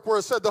Facebook where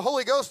it said the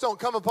Holy Ghost don't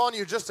come upon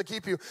you just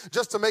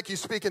to make you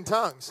speak in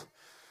tongues.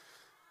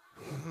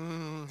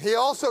 He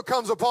also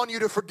comes upon you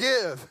to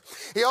forgive.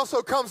 He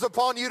also comes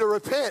upon you to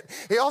repent.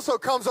 He also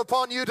comes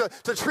upon you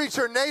to treat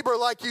your neighbor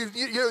like you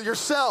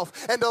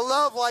yourself and to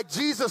love like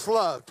Jesus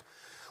loved.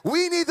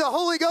 We need the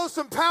Holy Ghost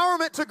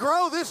empowerment to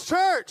grow this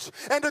church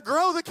and to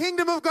grow the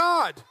kingdom of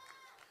God.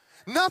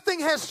 Nothing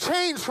has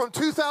changed from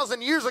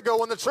 2,000 years ago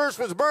when the church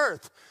was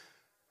birthed.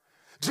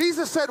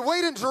 Jesus said,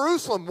 wait in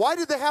Jerusalem. Why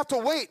did they have to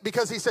wait?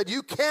 Because he said,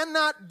 you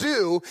cannot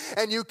do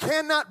and you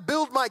cannot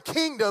build my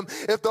kingdom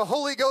if the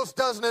Holy Ghost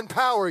doesn't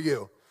empower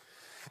you.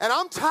 And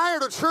I'm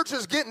tired of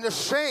churches getting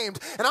ashamed,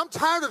 and I'm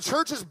tired of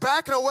churches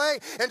backing away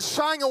and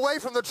shying away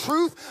from the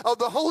truth of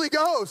the Holy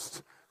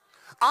Ghost.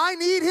 I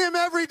need him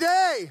every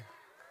day.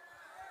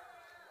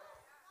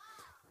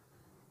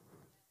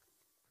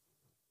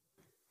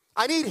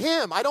 I need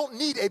him. I don't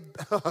need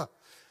a...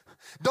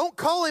 Don't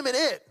call him an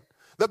it.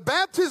 The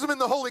baptism in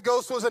the Holy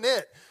Ghost was an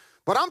it.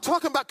 But I'm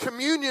talking about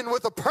communion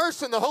with a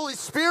person, the Holy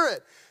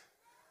Spirit.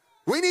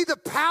 We need the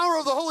power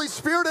of the Holy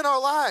Spirit in our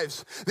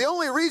lives. The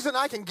only reason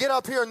I can get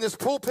up here in this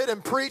pulpit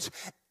and preach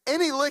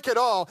any lick at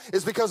all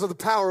is because of the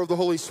power of the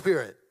Holy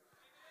Spirit.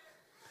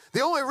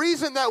 The only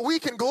reason that we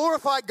can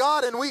glorify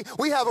God and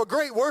we have a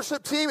great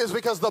worship team is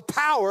because of the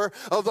power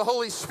of the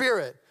Holy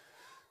Spirit.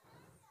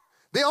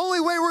 The only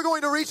way we're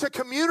going to reach a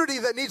community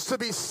that needs to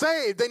be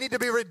saved, they need to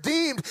be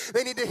redeemed,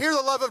 they need to hear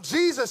the love of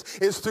Jesus,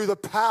 is through the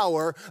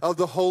power of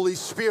the Holy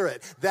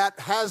Spirit. That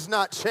has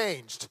not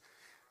changed.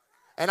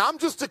 And I'm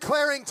just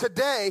declaring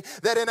today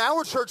that in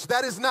our church,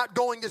 that is not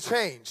going to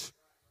change.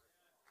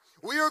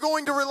 We are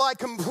going to rely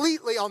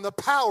completely on the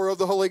power of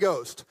the Holy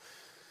Ghost.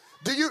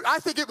 I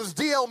think it was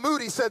D.L.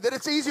 Moody said that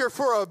it's easier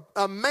for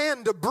a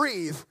man to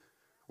breathe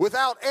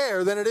without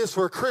air than it is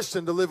for a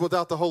Christian to live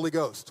without the Holy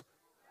Ghost.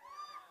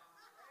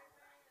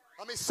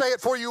 Let me say it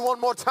for you one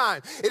more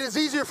time. It is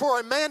easier for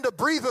a man to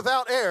breathe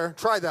without air.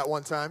 Try that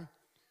one time.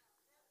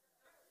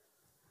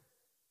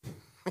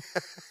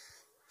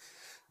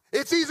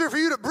 It's easier for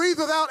you to breathe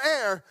without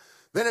air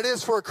than it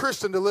is for a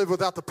Christian to live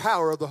without the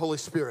power of the Holy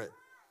Spirit.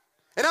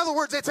 In other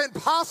words, it's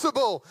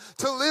impossible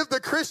to live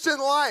the Christian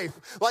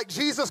life like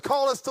Jesus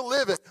called us to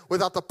live it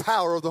without the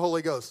power of the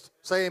Holy Ghost.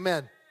 Say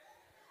amen.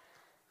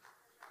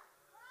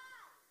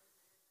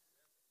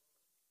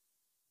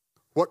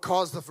 What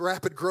caused the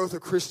rapid growth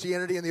of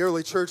Christianity in the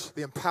early church?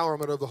 The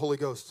empowerment of the Holy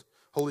Ghost,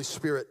 Holy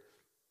Spirit.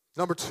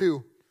 Number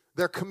 2,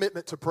 their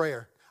commitment to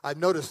prayer. I've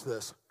noticed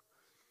this.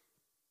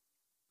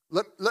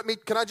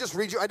 Can I just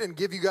read you? I didn't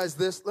give you guys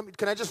this.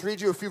 Can I just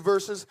read you a few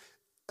verses?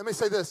 Let me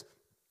say this.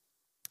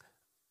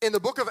 In the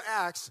book of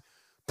Acts,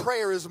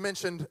 prayer is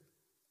mentioned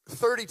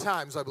 30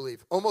 times, I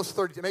believe. Almost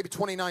 30, maybe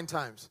 29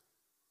 times.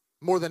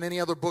 More than any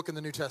other book in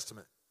the New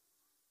Testament.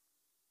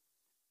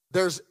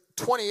 There's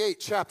 28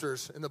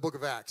 chapters in the book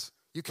of Acts.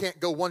 You can't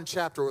go one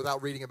chapter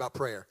without reading about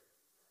prayer.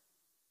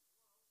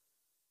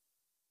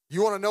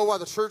 You want to know why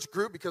the church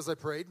grew? Because they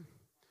prayed.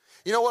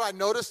 You know what I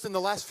noticed in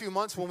the last few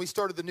months when we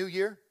started the new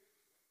year?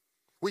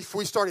 We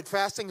started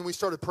fasting and we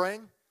started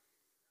praying.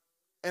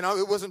 And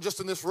it wasn't just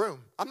in this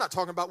room. I'm not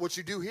talking about what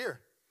you do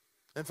here.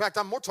 In fact,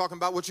 I'm more talking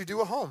about what you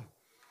do at home.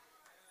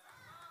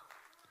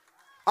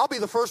 I'll be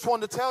the first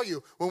one to tell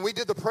you, when we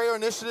did the prayer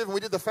initiative and we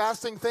did the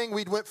fasting thing,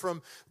 we went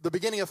from the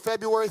beginning of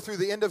February through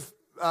the end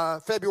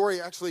of February,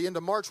 actually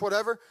into March,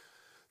 whatever.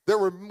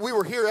 We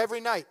were here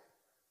every night,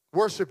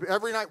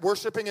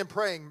 worshiping and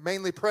praying,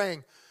 mainly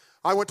praying.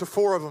 I went to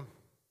 4 of them.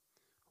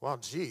 Wow,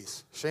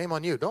 geez, shame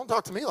on you. Don't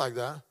talk to me like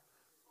that.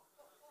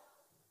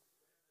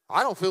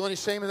 I don't feel any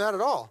shame in that at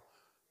all.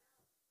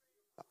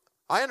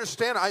 I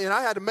understand, and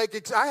I had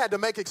to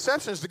make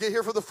exceptions to get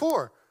here for the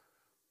 4.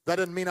 That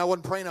didn't mean I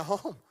wasn't praying at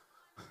home.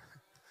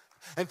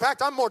 In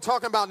fact, I'm more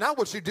talking about now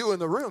what you do in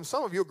the room.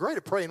 Some of you are great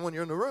at praying when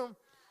you're in the room.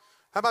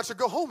 How about you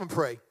go home and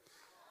pray?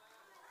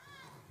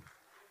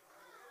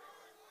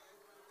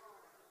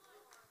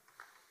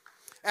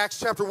 Acts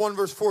chapter 1,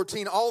 verse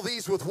 14, all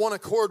these with one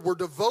accord were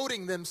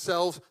devoting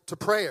themselves to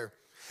prayer.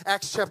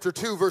 Acts chapter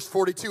 2, verse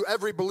 42,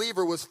 every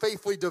believer was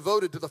faithfully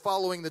devoted to the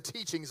following the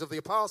teachings of the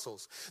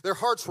apostles. Their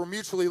hearts were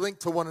mutually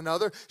linked to one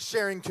another,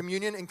 sharing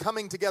communion and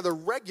coming together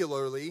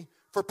regularly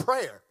for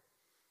prayer.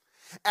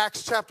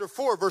 Acts chapter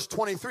 4, verse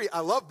 23,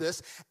 I love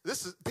this.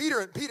 This is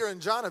Peter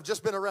and John have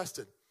just been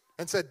arrested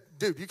and said,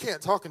 dude, you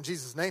can't talk in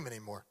Jesus' name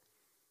anymore.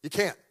 You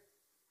can't.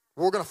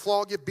 We're going to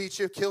flog you, beat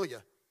you, kill you.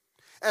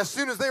 As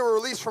soon as they were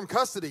released from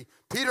custody,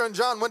 Peter and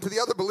John went to the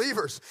other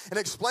believers and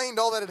explained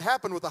all that had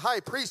happened with the high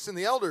priests and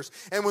the elders.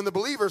 And when the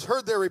believers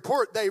heard their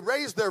report, they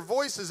raised their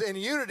voices in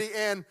unity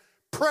and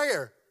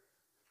prayer.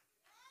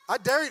 I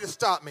dare you to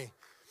stop me.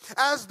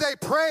 As they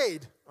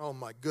prayed, oh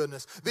my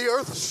goodness, the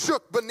earth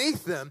shook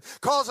beneath them,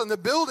 causing the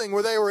building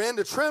where they were in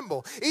to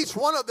tremble. Each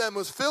one of them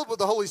was filled with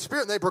the Holy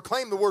Spirit, and they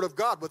proclaimed the word of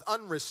God with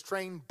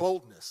unrestrained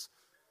boldness.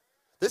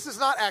 This is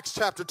not Acts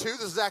chapter 2,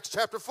 this is Acts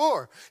chapter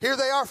 4. Here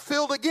they are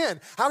filled again.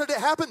 How did it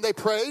happen? They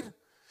prayed,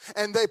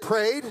 and they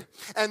prayed,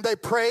 and they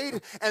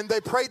prayed, and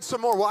they prayed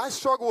some more. Well, I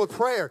struggle with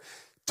prayer.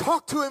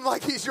 Talk to him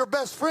like he's your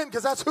best friend,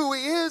 because that's who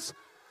he is.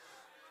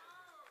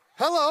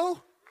 Hello?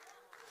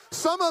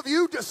 Some of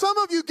you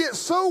get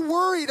so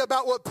worried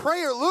about what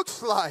prayer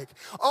looks like.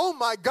 Oh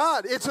my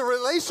God, it's a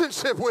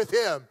relationship with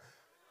him.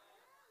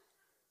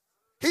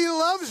 He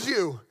loves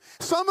you.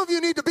 Some of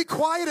you need to be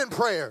quiet in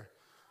prayer.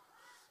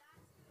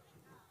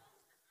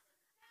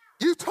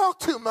 You talk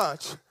too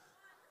much.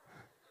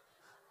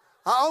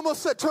 I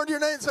almost said, turn to your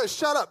neighbor and say,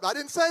 shut up. I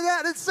didn't say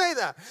that. I didn't say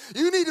that.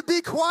 You need to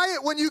be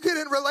quiet when you get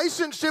in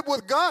relationship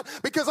with God,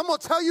 because I'm going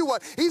to tell you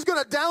what, he's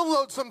going to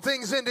download some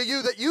things into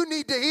you that you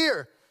need to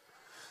hear.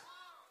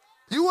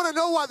 You want to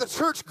know why the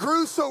church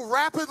grew so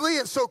rapidly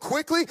and so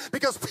quickly?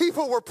 Because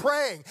people were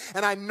praying,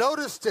 and I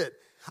noticed it.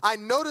 I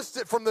noticed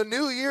it from the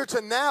new year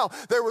to now.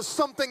 There was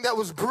something that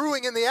was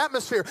brewing in the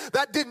atmosphere.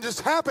 That didn't just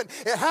happen.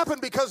 It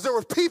happened because there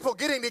were people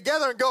getting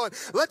together and going,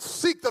 let's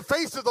seek the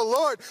face of the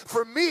Lord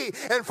for me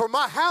and for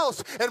my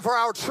house and for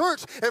our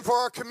church and for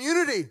our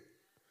community.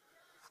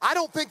 I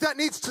don't think that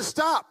needs to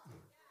stop.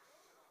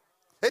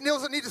 It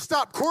doesn't need to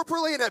stop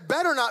corporately, and it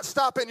better not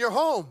stop in your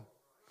home.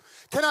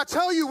 Can I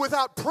tell you,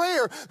 without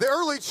prayer, the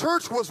early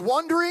church was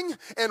wandering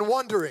and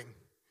wondering.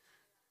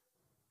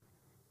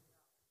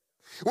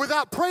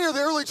 Without prayer, the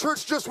early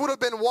church just would have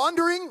been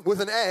wandering,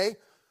 with an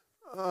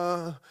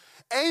A,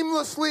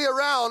 aimlessly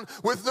around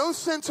with no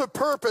sense of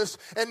purpose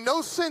and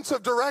no sense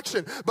of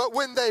direction. But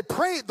when they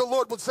prayed, the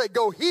Lord would say,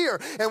 go here.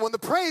 And when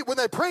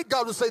they prayed,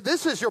 God would say,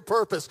 this is your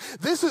purpose.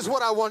 This is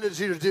what I wanted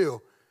you to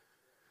do.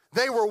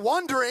 They were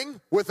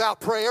wondering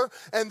without prayer,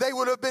 and they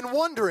would have been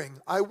wondering,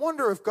 I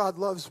wonder if God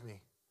loves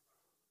me.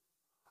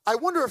 I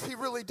wonder if he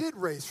really did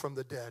raise from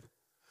the dead.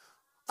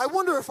 I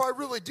wonder if I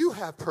really do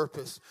have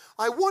purpose.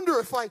 I wonder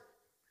if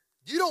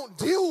you don't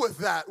deal with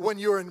that when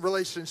you're in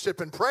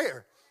relationship and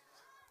prayer.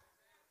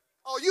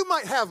 Oh, you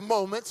might have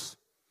moments,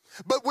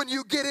 but when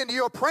you get into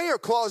your prayer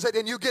closet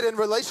and you get in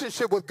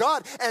relationship with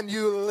God and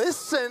you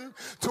listen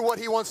to what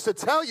he wants to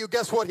tell you,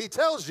 guess what he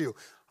tells you?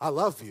 I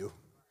love you.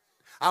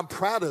 I'm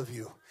proud of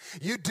you.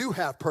 You do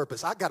have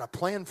purpose. I got a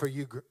plan for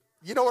you.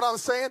 You know what I'm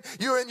saying?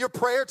 You're in your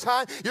prayer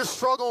time. You're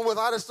struggling with,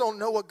 I just don't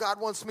know what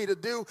God wants me to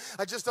do.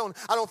 I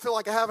don't feel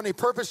like I have any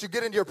purpose. You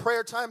get into your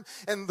prayer time,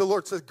 and the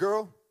Lord says,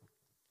 girl,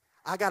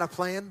 I got a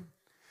plan.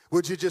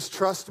 Would you just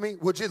trust me?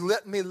 Would you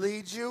let me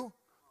lead you?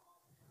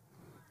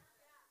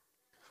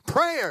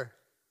 Prayer.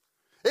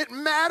 It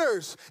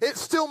matters. It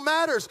still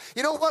matters.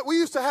 You know what? We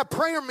used to have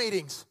prayer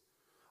meetings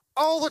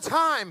all the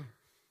time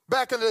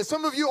back in the day.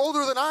 Some of you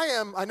older than I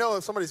am. I know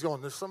if somebody's going,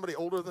 there's somebody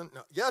older than,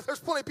 no. Yeah, there's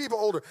plenty of people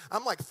older.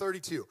 I'm like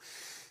 32.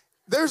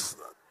 There's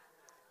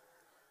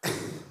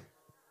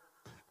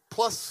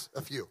plus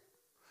a few.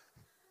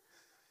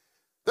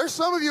 There's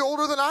some of you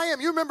older than I am.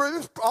 You remember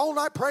this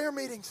all-night prayer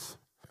meetings.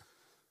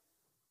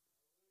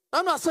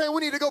 I'm not saying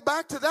we need to go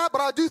back to that,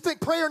 but I do think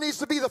prayer needs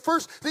to be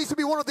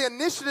one of the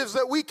initiatives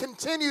that we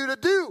continue to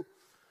do.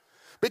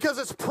 Because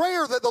it's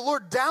prayer that the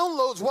Lord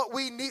downloads what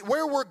we need,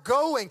 where we're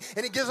going,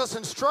 and He gives us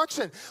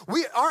instruction.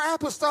 Our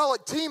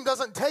apostolic team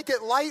doesn't take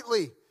it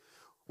lightly.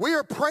 We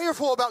are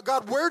prayerful about,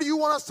 God, where do you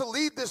want us to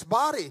lead this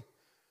body?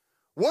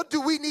 What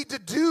do we need to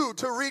do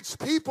to reach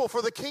people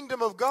for the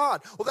kingdom of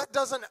God? Well,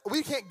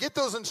 we can't get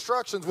those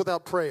instructions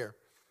without prayer.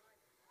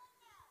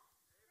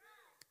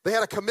 They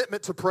had a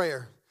commitment to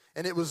prayer,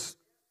 and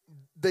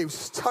they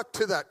stuck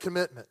to that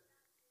commitment.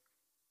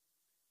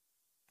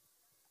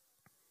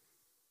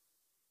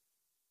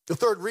 The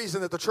third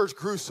reason that the church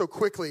grew so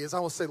quickly is, I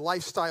will say,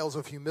 lifestyles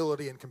of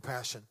humility and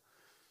compassion.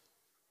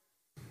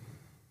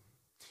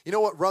 You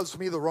know what rubs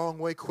me the wrong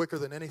way quicker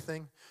than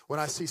anything? When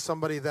I see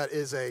somebody that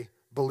is a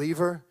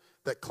believer,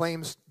 that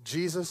claims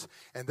Jesus,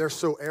 and they're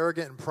so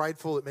arrogant and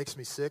prideful, it makes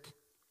me sick.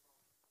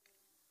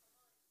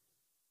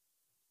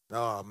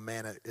 Oh,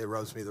 man, it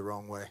rubs me the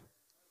wrong way.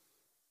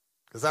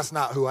 Because that's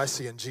not who I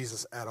see in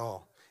Jesus at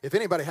all. If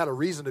anybody had a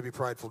reason to be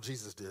prideful,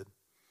 Jesus did.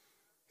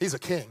 He's a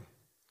king.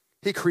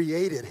 He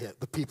created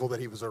the people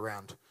that He was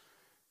around.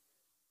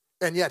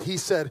 And yet He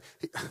said,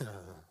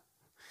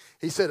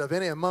 of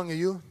any among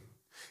you,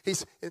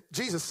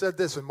 Jesus said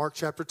this in Mark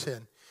chapter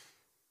 10.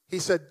 He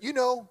said,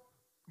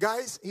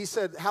 guys, He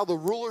said, how the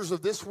rulers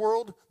of this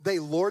world, they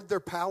lord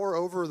their power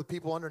over the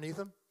people underneath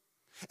them.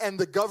 And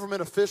the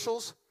government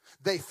officials,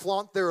 they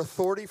flaunt their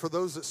authority for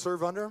those that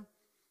serve under them.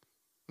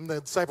 And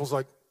the disciples are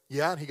like,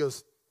 yeah. And He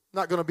goes,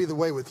 not going to be the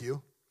way with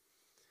you.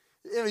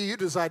 You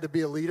decide to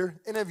be a leader.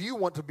 And if you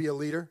want to be a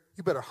leader,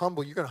 you're going to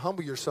humble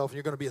yourself, and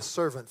you're going to be a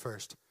servant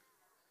first.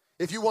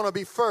 If you want to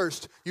be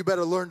first, you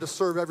better learn to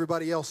serve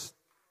everybody else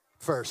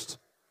first.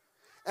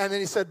 And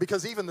then He said,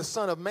 because even the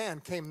Son of Man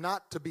came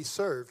not to be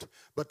served,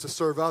 but to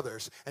serve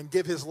others and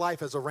give His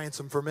life as a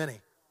ransom for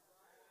many.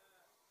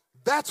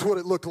 That's what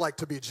it looked like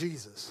to be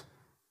Jesus.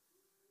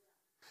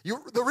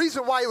 The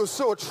reason why it was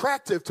so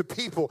attractive to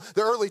people,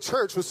 the early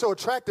church was so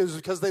attractive, is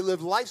because they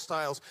lived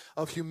lifestyles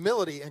of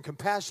humility and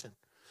compassion.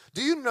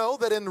 Do you know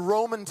that in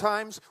Roman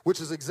times, which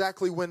is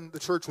exactly when the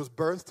church was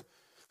birthed,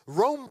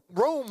 Rome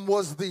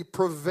was the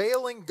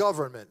prevailing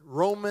government.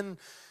 Roman,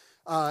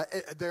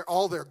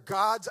 all their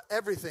gods,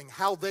 everything,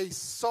 how they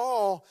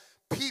saw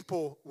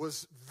people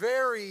was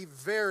very,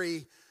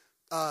 very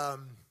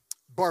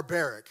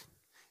barbaric.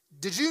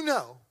 Did you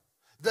know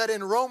that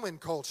in Roman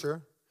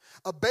culture,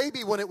 a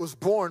baby when it was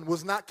born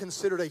was not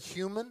considered a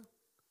human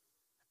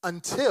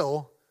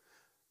until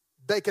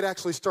they could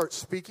actually start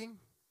speaking?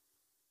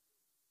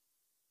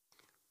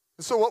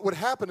 And so what would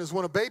happen is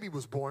when a baby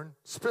was born,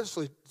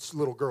 especially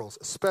little girls,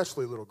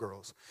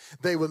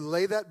 they would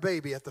lay that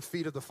baby at the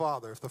feet of the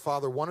father. If the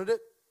father wanted it,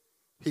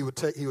 he would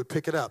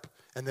pick it up,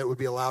 and it would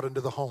be allowed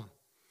into the home.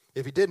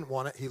 If he didn't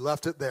want it, he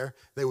left it there.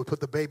 They would put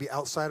the baby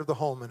outside of the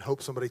home and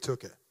hope somebody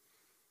took it.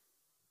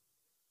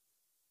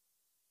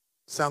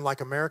 Sound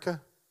like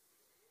America?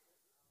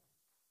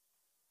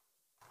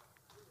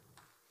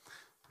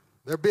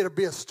 There better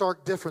be a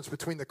stark difference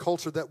between the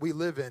culture that we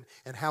live in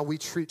and how we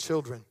treat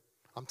children.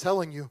 I'm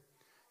telling you,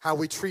 how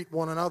we treat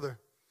one another.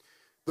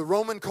 The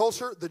Roman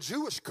culture, the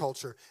Jewish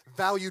culture,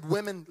 valued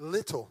women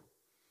little,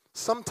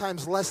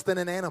 sometimes less than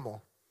an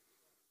animal.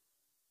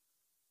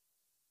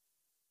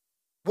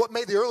 What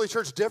made the early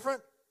church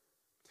different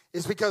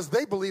is because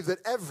they believed that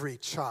every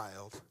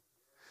child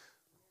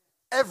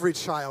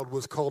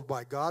was called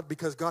by God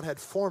because God had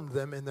formed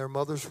them in their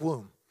mother's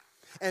womb.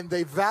 And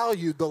they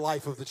valued the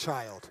life of the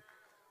child.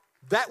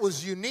 That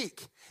was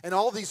unique. And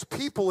all these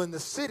people in the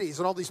cities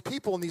and all these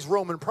people in these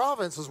Roman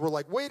provinces were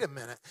like, wait a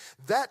minute,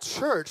 that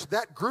church,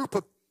 that group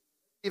of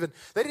they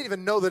didn't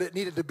even know that it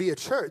needed to be a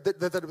church,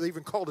 that it was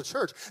even called a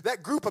church.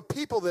 That group of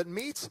people that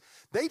meets,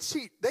 they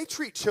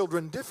treat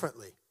children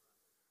differently.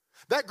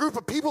 That group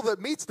of people that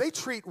meets, they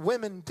treat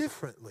women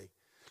differently.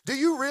 Do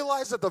you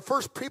realize that the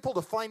first people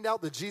to find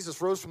out that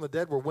Jesus rose from the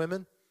dead were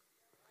women?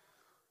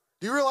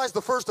 Do you realize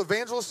the first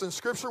evangelist in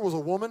Scripture was a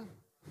woman?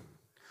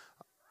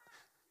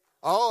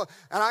 Oh,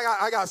 and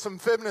I got some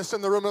feminists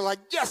in the room that are like,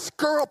 yes,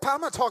 girl power.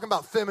 I'm not talking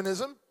about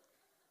feminism.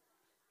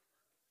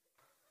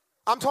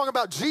 I'm talking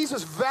about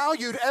Jesus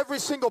valued every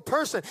single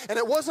person. And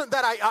it wasn't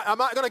that I'm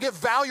not going to give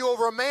value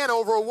over a man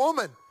over a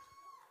woman.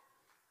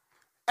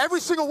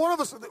 Every single one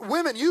of us,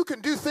 women, you can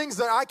do things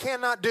that I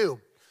cannot do.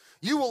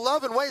 You will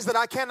love in ways that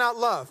I cannot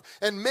love.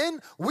 And men,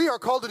 we are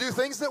called to do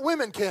things that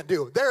women can't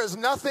do. There is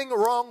nothing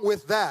wrong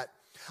with that.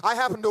 I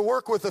happen to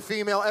work with a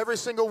female every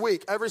single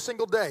week, every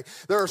single day.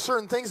 There are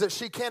certain things that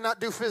she cannot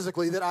do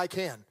physically that I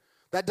can.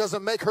 That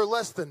doesn't make her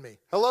less than me.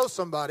 Hello,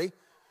 somebody.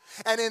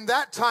 And in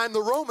that time,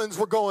 the Romans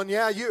were going,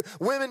 yeah,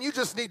 women, you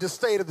just need to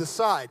stay to the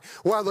side.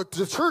 While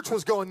the church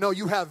was going, no,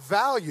 you have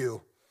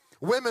value.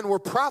 Women were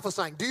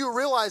prophesying. Do you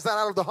realize that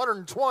out of the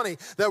 120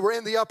 that were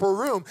in the upper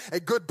room, a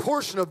good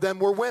portion of them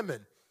were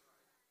women?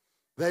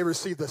 They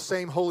received the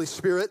same Holy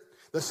Spirit,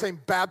 the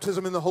same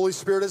baptism in the Holy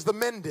Spirit as the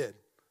men did.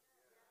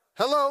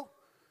 Hello?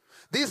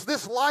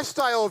 This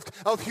lifestyle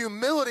of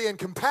humility and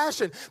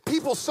compassion,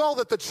 people saw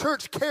that the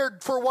church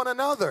cared for one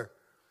another.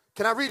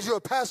 Can I read you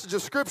a passage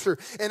of Scripture?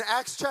 In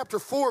Acts chapter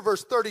 4,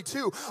 verse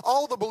 32,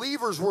 all the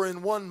believers were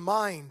in one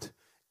mind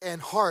and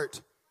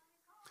heart.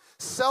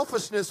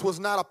 Selfishness was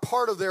not a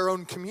part of their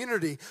own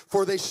community,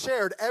 for they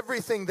shared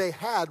everything they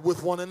had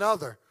with one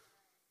another.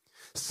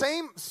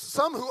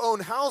 Some who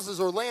owned houses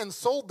or land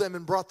sold them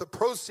and brought the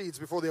proceeds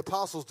before the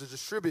apostles to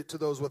distribute to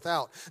those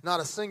without. Not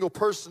a single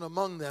person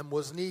among them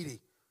was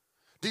needy.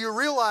 Do you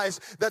realize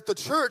that the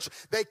church,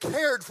 they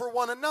cared for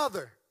one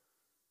another?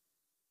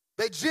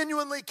 They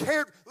genuinely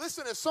cared.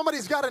 Listen, if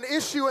somebody's got an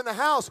issue in the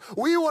house,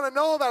 we want to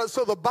know about it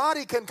so the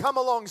body can come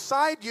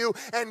alongside you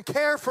and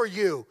care for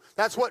you.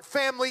 That's what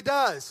family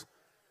does.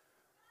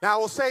 Now, I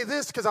will say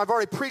this because I've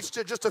already preached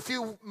it just a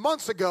few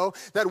months ago,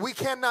 that we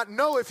cannot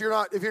know if you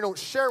don't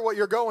share what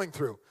you're going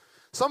through.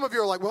 Some of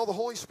you are like, well, the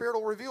Holy Spirit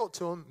will reveal it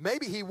to him.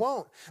 Maybe he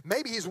won't.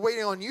 Maybe he's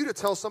waiting on you to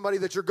tell somebody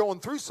that you're going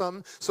through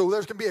something so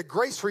there's going to be a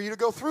grace for you to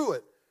go through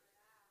it.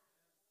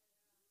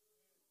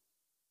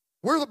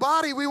 We're the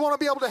body. We want to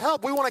be able to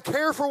help. We want to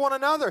care for one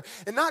another.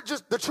 And not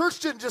just, the church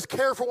didn't just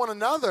care for one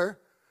another.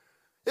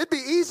 It'd be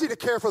easy to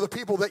care for the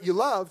people that you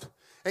loved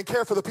and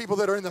care for the people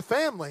that are in the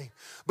family.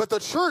 But the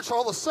church,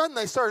 all of a sudden,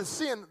 they started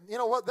seeing, you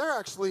know what, they're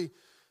actually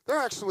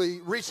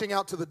reaching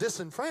out to the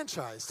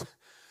disenfranchised.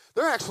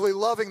 They're actually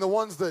loving the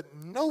ones that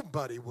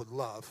nobody would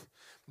love.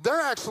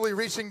 They're actually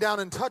reaching down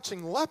and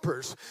touching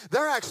lepers.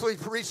 They're actually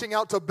reaching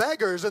out to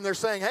beggars, and they're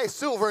saying, hey,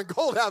 silver and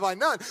gold have I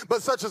none,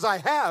 but such as I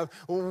have.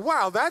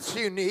 Wow, that's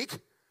unique.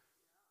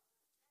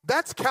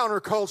 That's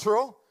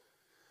countercultural.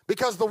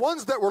 Because the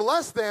ones that were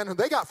less than,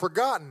 they got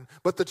forgotten.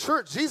 But the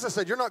church, Jesus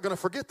said, you're not going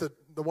to forget the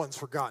ones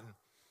forgotten.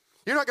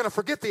 You're not going to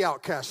forget the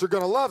outcasts. You're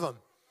going to love them.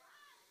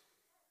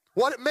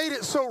 What made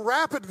it so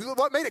rapid,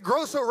 what made it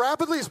grow so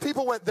rapidly is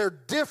people went, they're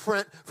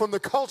different from the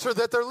culture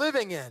that they're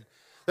living in.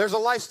 There's a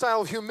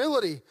lifestyle of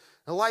humility,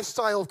 a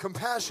lifestyle of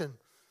compassion.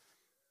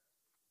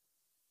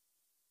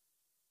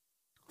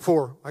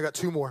 4, I got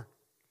 2 more.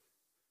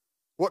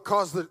 What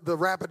caused the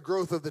rapid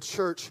growth of the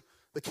church,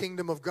 the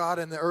kingdom of God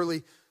in the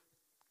early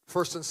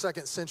 1st and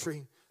 2nd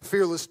century?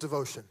 Fearless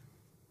devotion.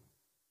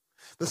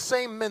 The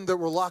same men that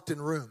were locked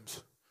in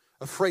rooms,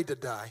 afraid to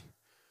die,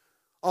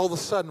 all of a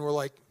sudden were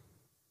like,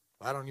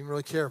 I don't even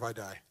really care if I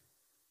die.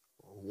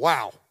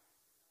 Wow.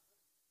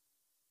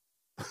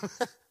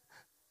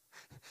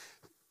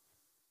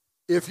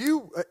 If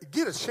you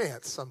get a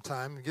chance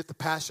sometime to get the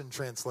Passion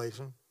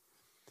Translation,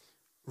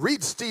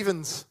 read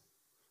Stephen's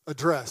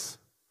address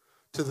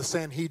to the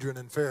Sanhedrin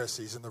and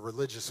Pharisees and the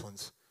religious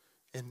ones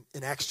in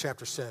Acts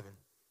chapter 7.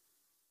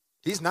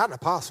 He's not an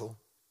apostle.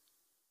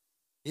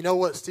 You know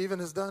what Stephen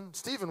has done?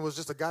 Stephen was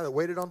just a guy that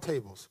waited on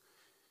tables.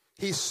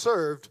 He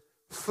served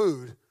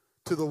food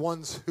to the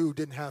ones who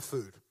didn't have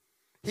food.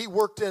 He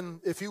worked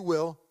in, if you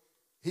will,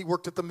 he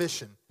worked at the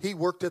mission. He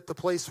worked at the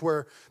place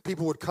where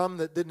people would come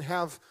that didn't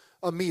have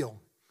a meal.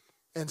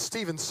 And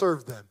Stephen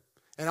served them.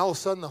 And all of a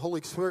sudden, the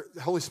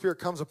Holy Spirit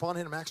comes upon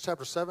him in Acts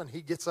chapter 7.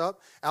 He gets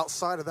up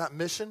outside of that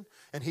mission,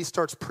 and he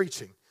starts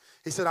preaching.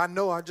 He said, I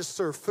know I just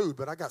serve food,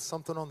 but I got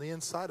something on the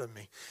inside of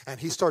me. And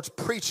he starts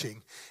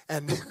preaching,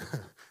 and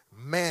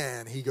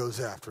man, he goes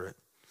after it.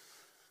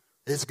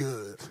 It's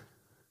good.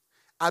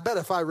 I bet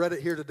if I read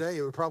it here today,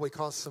 it would probably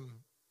cause some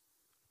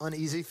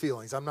uneasy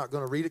feelings. I'm not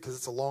going to read it because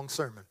it's a long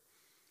sermon.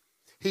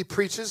 He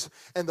preaches,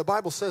 and the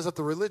Bible says that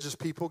the religious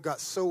people got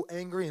so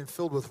angry and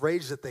filled with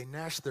rage that they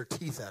gnashed their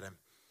teeth at him.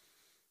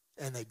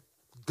 And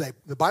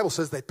the Bible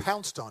says they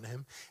pounced on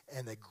him,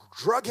 and they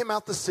drug him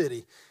out the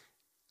city,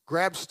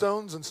 grabbed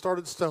stones, and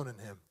started stoning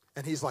him.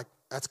 And he's like,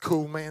 that's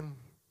cool, man.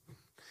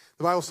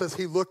 The Bible says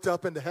he looked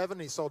up into heaven,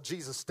 and he saw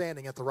Jesus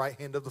standing at the right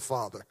hand of the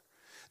Father.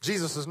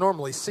 Jesus is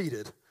normally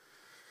seated.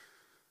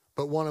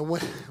 But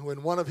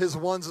when one of his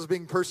ones is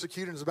being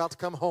persecuted and is about to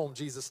come home,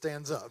 Jesus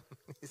stands up.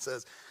 He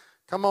says,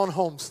 come on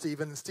home,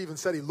 Stephen. And Stephen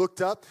said he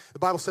looked up. The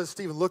Bible says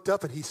Stephen looked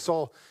up and he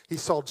saw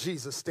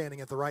Jesus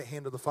standing at the right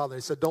hand of the Father.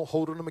 He said, don't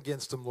hold them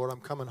against them, Lord.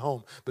 I'm coming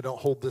home, but don't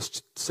hold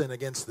this sin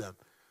against them.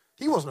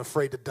 He wasn't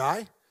afraid to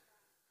die.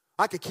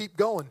 I could keep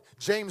going.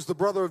 James, the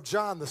brother of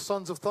John, the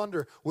sons of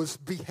thunder, was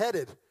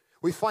beheaded.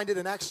 We find it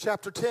in Acts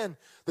chapter 10.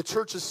 The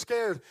church is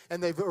scared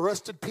and they've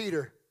arrested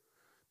Peter.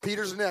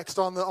 Peter's next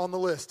on the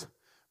list.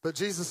 But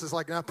Jesus is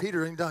like, now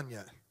Peter ain't done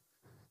yet.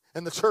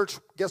 And the church,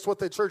 guess what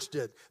the church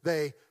did?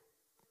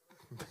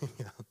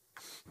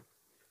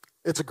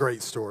 It's a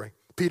great story.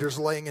 Peter's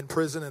laying in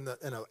prison and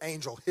an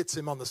angel hits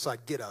him on the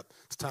side. Get up.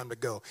 It's time to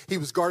go. He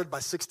was guarded by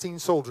 16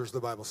 soldiers,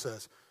 the Bible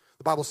says.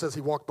 The Bible says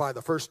he walked by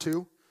the first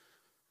 2,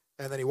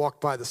 and then he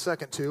walked by the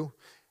second 2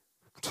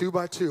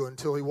 by 2,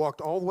 until he walked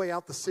all the way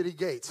out the city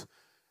gates.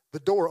 The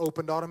door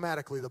opened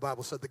automatically, the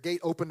Bible said. The gate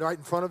opened right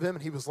in front of him,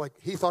 and he was like,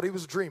 he thought he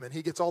was dreaming.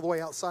 He gets all the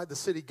way outside the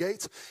city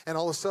gates, and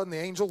all of a sudden the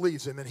angel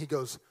leaves him, and he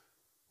goes,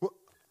 what?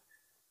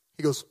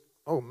 He goes,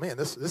 oh man,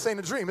 this ain't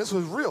a dream. This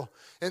was real.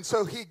 And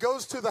so he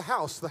goes to the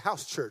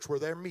house church where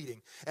they're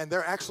meeting, and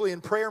they're actually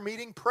in prayer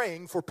meeting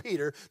praying for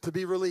Peter to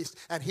be released.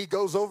 And he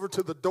goes over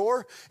to the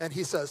door, and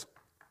he says,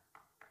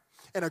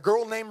 And a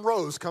girl named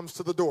Rose comes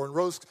to the door. And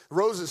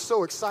Rose is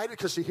so excited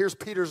because she hears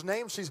Peter's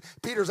name.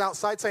 Peter's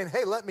outside saying,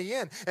 hey, let me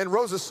in. And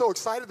Rose is so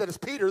excited that it's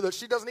Peter that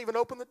she doesn't even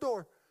open the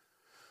door.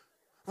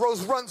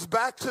 Rose runs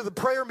back to the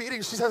prayer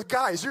meeting. She says,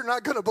 guys, you're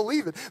not going to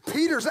believe it.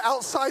 Peter's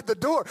outside the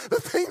door. The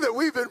thing that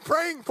we've been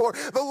praying for,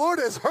 the Lord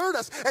has heard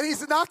us, and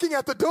he's knocking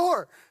at the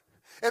door.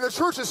 And the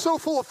church is so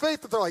full of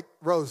faith that they're like,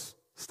 Rose,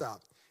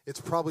 stop. It's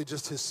probably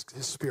just his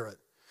spirit.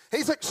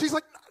 And she's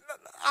like,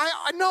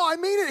 I know, I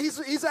mean it.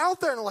 He's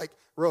out there. And like,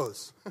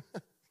 Rose,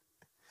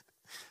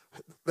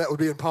 that would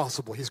be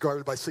impossible. He's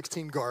guarded by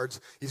 16 guards.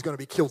 He's going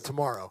to be killed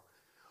tomorrow.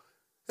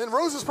 And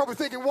Rose is probably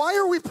thinking, why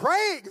are we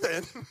praying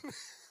then?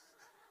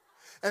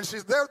 And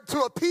she's there to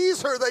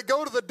appease her. They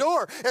go to the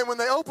door. And when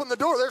they open the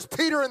door, there's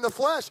Peter in the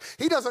flesh.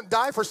 He doesn't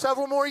die for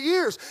several more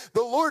years.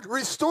 The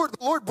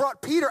Lord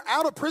brought Peter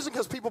out of prison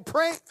because people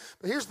pray.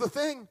 But here's the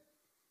thing.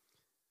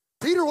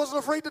 Peter wasn't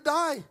afraid to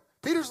die.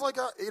 Peter's like,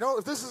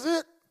 if this is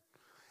it,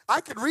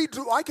 I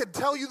could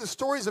tell you the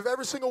stories of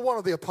every single one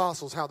of the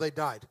apostles, how they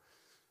died,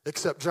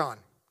 except John.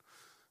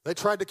 They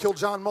tried to kill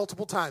John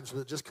multiple times,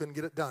 but just couldn't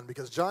get it done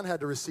because John had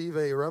to receive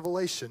a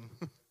revelation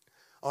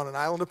on an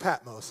island of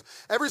Patmos.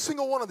 Every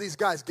single one of these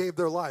guys gave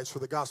their lives for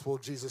the gospel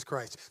of Jesus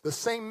Christ. The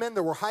same men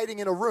that were hiding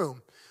in a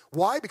room.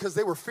 Why? Because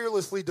they were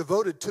fearlessly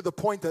devoted to the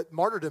point that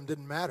martyrdom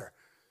didn't matter.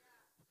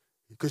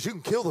 Because you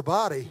can kill the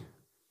body,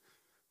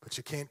 but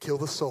you can't kill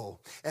the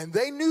soul. And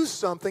they knew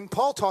something.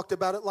 Paul talked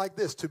about it like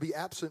this. To be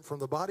absent from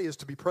the body is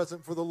to be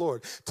present for the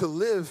Lord. To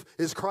live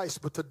is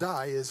Christ, but to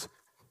die is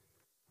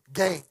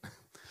gain.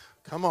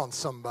 Come on,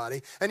 somebody.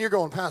 And you're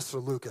going, Pastor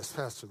Lucas.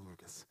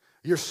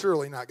 You're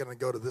surely not going to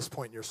go to this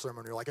point in your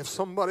sermon. You're like, if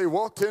somebody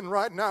walked in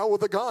right now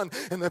with a gun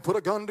and they put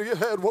a gun to your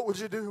head, what would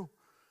you do?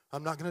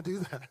 I'm not going to do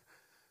that.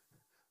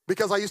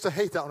 Because I used to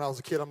hate that when I was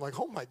a kid. I'm like,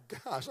 oh my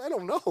gosh, I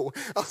don't know.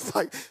 I was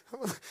like,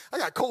 I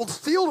got cold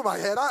steel to my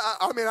head.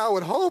 I mean, I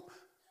would hope.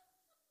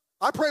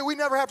 I pray we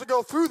never have to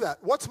go through that.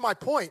 What's my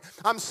point?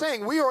 I'm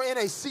saying we are in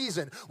a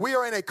season, we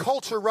are in a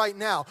culture right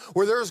now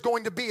where there's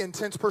going to be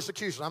intense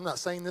persecution. I'm not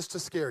saying this to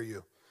scare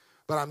you,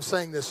 but I'm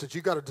saying this that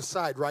you got to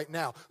decide right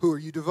now, who are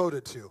you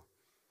devoted to?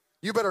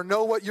 You better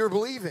know what you're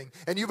believing,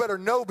 and you better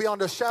know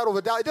beyond a shadow of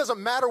a doubt. It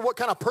doesn't matter what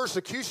kind of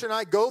persecution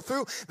I go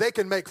through. They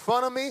can make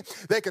fun of me.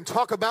 They can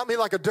talk about me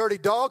like a dirty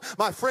dog.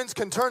 My friends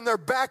can turn their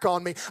back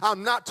on me.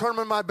 I'm not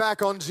turning my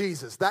back on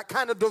Jesus. That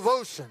kind of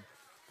devotion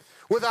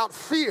without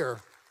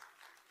fear.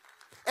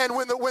 And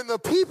when the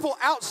people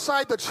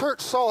outside the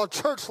church saw a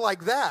church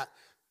like that,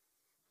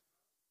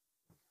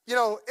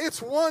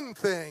 it's one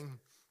thing.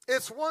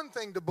 It's one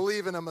thing to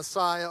believe in a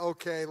Messiah,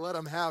 okay, let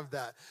them have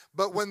that.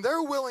 But when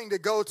they're willing to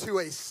go to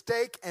a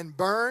stake and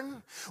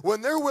burn,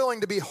 when they're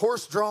willing to be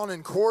horse-drawn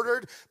and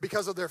quartered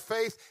because of their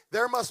faith,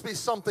 there must be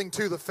something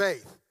to the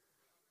faith.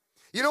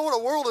 You know what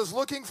a world is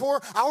looking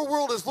for? Our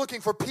world is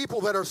looking for people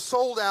that are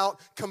sold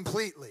out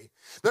completely.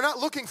 They're not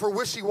looking for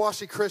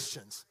wishy-washy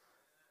Christians.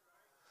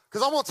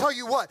 Because I'm going to tell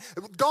you what,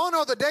 gone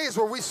are the days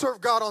where we serve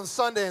God on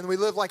Sunday and we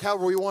live like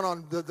however we want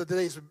on the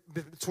days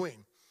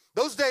between.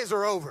 Those days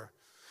are over.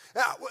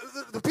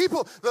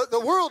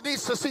 The world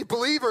needs to see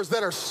believers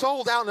that are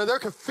sold out and they're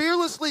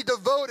fearlessly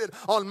devoted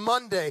on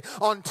Monday,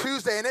 on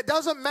Tuesday. And it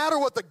doesn't matter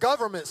what the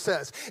government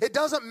says. It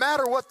doesn't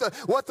matter what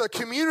the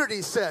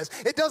community says.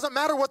 It doesn't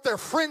matter what their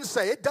friends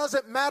say. It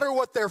doesn't matter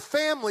what their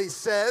family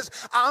says.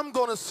 I'm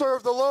going to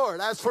serve the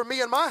Lord. As for me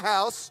and my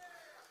house,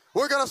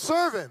 we're going to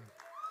serve him.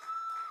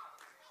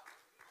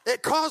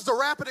 It caused a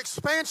rapid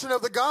expansion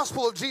of the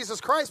gospel of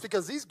Jesus Christ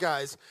because these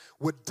guys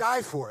would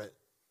die for it.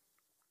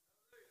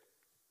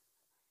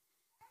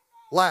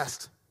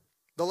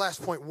 The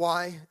last point,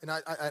 why, and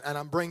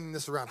I'm bringing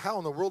this around. How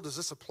in the world does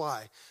this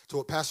apply to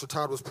what Pastor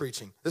Todd was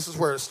preaching? This is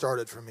where it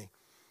started for me.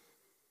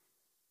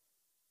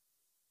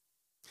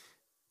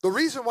 The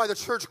reason why the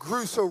church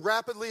grew so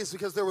rapidly is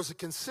because there was a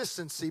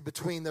consistency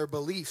between their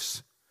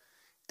beliefs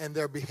and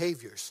their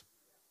behaviors.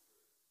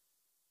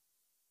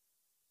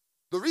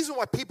 The reason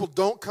why people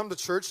don't come to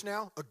church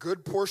now, a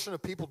good portion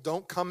of people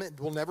don't come in,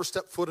 will never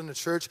step foot in the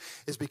church,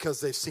 is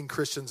because they've seen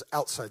Christians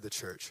outside the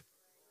church.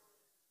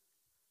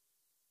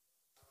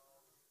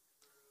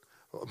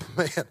 Oh,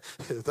 man,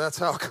 if that's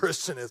how a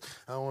Christian is,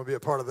 I don't want to be a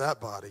part of that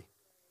body.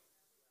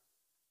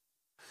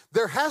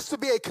 There has to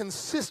be a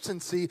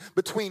consistency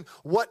between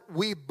what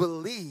we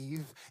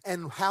believe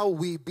and how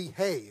we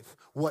behave,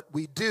 what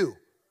we do.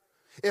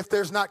 If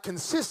there's not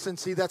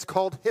consistency, that's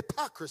called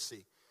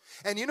hypocrisy.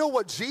 And you know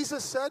what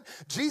Jesus said?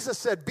 Jesus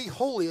said, be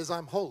holy as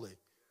I'm holy.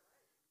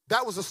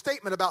 That was a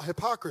statement about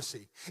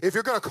hypocrisy. If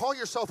you're going to call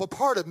yourself a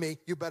part of me,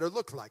 you better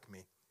look like me.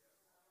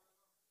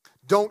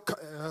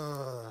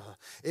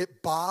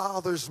 It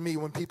bothers me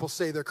when people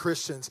say they're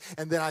Christians,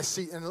 and then I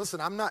see, and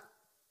listen, I'm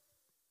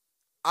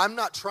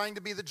not trying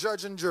to be the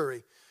judge and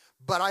jury,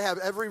 but I have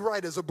every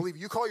right as a believer.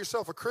 You call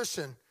yourself a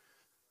Christian,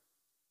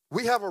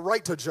 we have a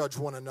right to judge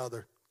one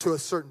another to a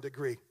certain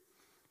degree.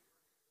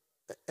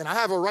 And I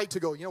have a right to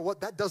go, you know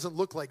what, that doesn't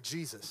look like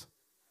Jesus.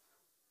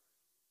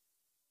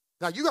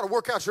 Now, you got to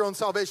work out your own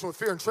salvation with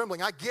fear and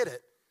trembling. I get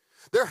it.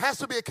 There has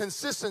to be a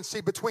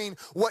consistency between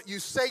what you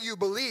say you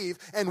believe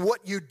and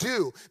what you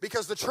do.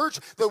 Because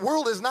the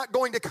world is not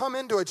going to come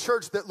into a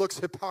church that looks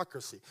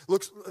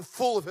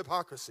full of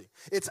hypocrisy.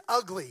 It's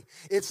ugly.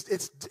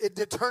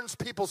 It turns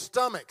people's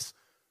stomachs.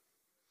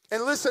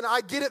 And listen,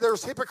 I get it.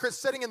 There's hypocrites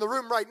sitting in the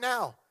room right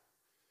now.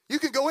 You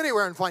can go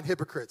anywhere and find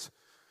hypocrites.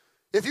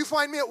 If you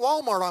find me at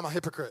Walmart, I'm a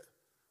hypocrite.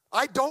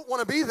 I don't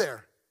want to be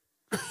there.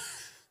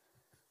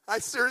 I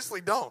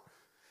seriously don't.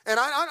 And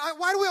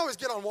why do we always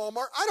get on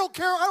Walmart? I don't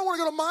care. I don't want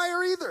to go to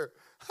Meijer either.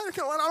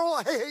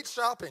 I hate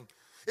shopping.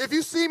 If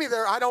you see me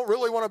there, I don't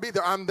really want to be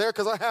there. I'm there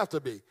because I have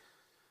to be.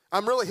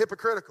 I'm really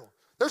hypocritical.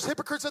 There's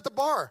hypocrites at the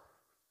bar.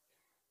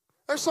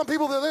 There's some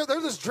people that are there,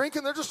 they're just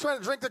drinking. They're just trying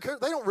to drink. They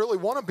don't really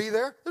want to be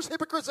there. There's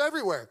hypocrites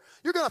everywhere.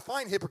 You're going to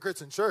find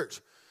hypocrites in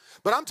church.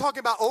 But I'm talking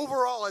about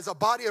overall as a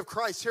body of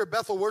Christ here at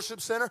Bethel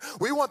Worship Center,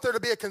 we want there to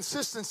be a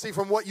consistency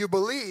from what you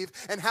believe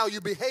and how you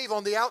behave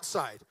on the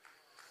outside.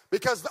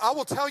 Because I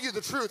will tell you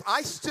the truth,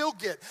 I still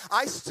get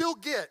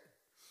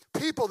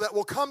people that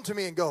will come to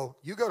me and go,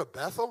 "You go to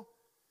Bethel?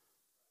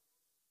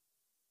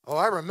 Oh,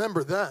 I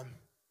remember them."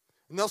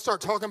 And they'll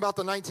start talking about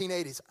the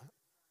 1980s.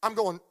 I'm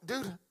going,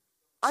 dude,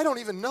 I don't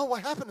even know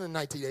what happened in the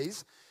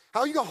 1980s.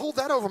 How are you going to hold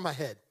that over my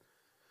head?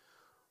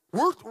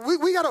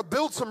 We got to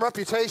build some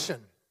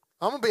reputation.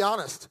 I'm going to be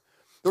honest.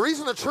 The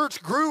reason the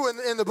church grew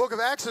in the book of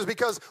Acts is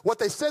because what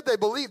they said they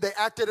believed, they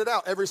acted it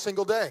out every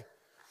single day.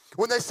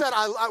 When they said,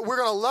 we're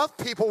going to love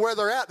people where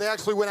they're at, they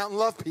actually went out and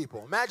loved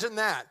people. Imagine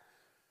that.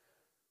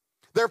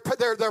 They're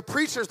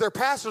preachers, they're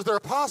pastors, they're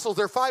apostles,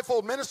 they're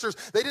fivefold ministers.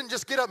 They didn't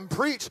just get up and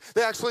preach.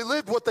 They actually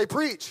lived what they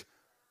preach.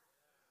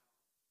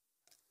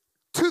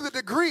 To the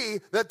degree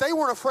that they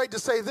weren't afraid to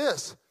say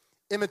this,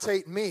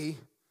 imitate me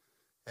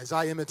as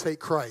I imitate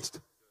Christ.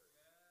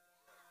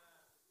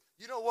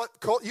 You know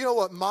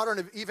what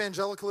modern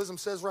evangelicalism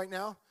says right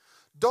now?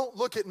 Don't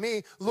look at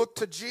me, look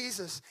to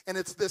Jesus. And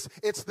it's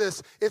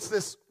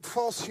this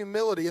false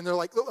humility. And they're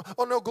like,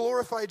 oh no,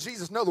 glorify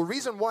Jesus. No, the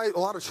reason why a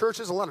lot of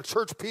churches, a lot of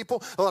church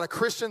people, a lot of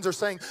Christians are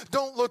saying,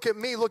 don't look at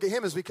me, look at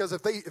him, is because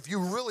if you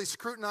really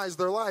scrutinize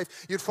their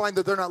life, you'd find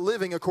that they're not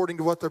living according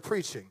to what they're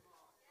preaching.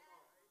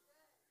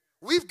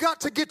 We've got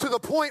to get to the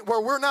point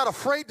where we're not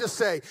afraid to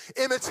say,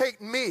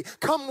 imitate me.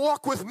 Come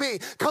walk with me.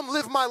 Come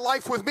live my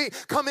life with me.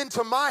 Come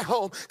into my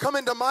home. Come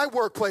into my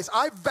workplace.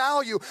 I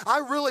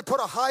really put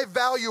a high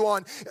value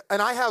on,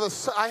 and I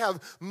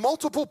have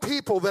multiple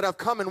people that have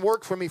come and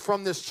worked for me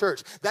from this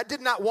church. That did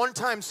not one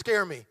time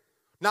scare me.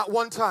 Not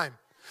one time.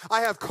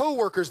 I have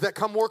coworkers that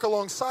come work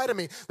alongside of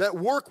me, that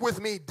work with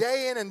me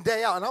day in and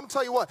day out. And I'm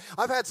telling you what,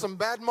 I've had some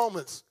bad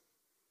moments.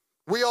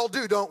 We all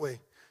do, don't we?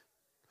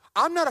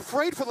 I'm not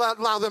afraid to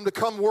allow them to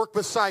come work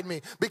beside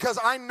me because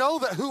I know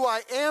that who I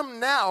am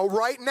now,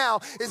 right now,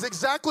 is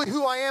exactly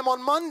who I am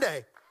on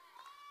Monday.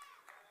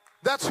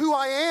 That's who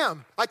I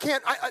am.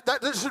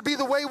 That should be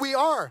the way we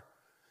are.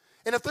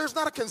 And if there's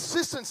not a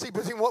consistency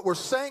between what we're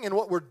saying and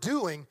what we're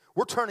doing,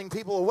 we're turning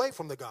people away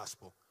from the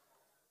gospel.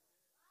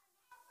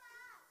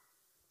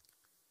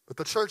 But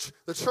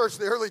the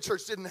early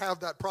church didn't have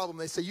that problem.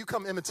 They say, you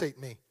come imitate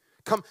me.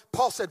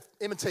 Paul said,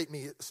 imitate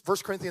me, 1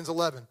 Corinthians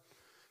 11.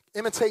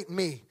 Imitate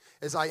me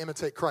as I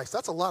imitate Christ.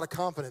 That's a lot of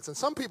confidence. And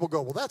some people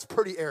go, well, that's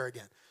pretty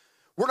arrogant.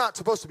 We're not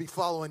supposed to be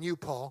following you,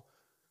 Paul.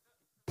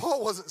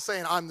 Paul wasn't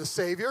saying I'm the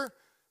Savior.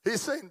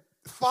 He's saying,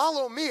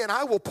 follow me and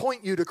I will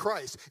point you to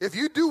Christ. If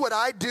you do what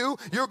I do,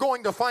 you're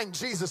going to find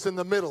Jesus in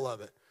the middle of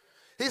it.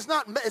 It's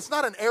not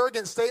an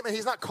arrogant statement.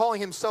 He's not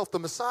calling himself the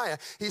Messiah.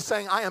 He's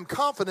saying, I am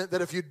confident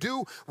that if you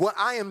do what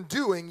I am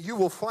doing, you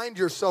will find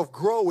yourself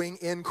growing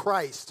in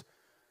Christ.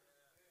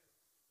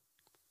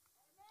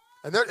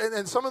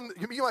 And some of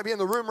you might be in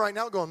the room right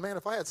now going, man,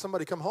 if I had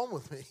somebody come home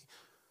with me,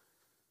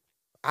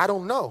 I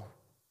don't know.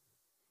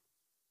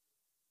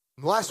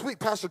 Last week,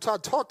 Pastor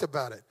Todd talked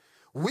about it.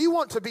 We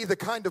want to be the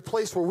kind of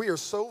place where we are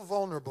so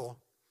vulnerable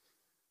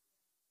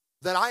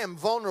that I am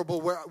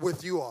vulnerable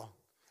with you all,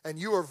 and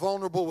you are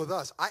vulnerable with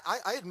us.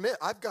 I admit,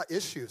 I've got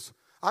issues.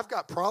 I've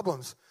got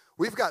problems.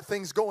 We've got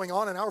things going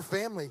on in our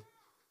family.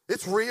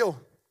 It's real.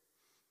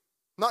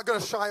 Not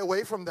going to shy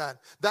away from that.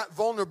 That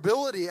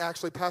vulnerability,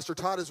 actually, Pastor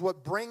Todd, is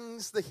what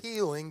brings the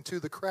healing to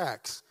the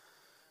cracks.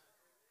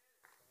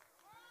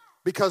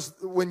 Because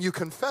when you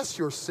confess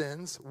your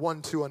sins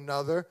one to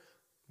another,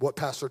 what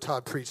Pastor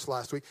Todd preached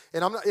last week,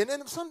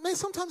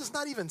 sometimes it's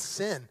not even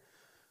sin.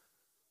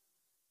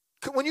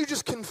 When you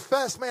just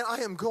confess, man, I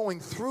am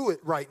going through it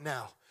right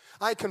now.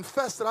 I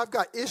confess that I've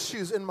got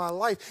issues in my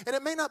life, and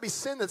it may not be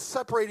sin that's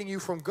separating you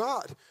from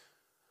God.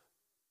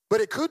 But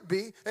it could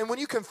be, and when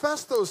you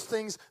confess those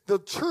things, the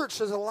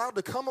church is allowed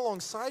to come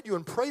alongside you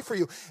and pray for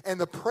you.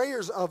 And the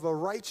prayers of a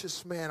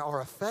righteous man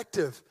are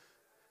effective,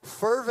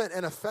 fervent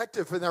and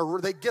effective,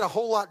 and they get a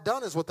whole lot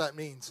done is what that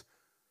means.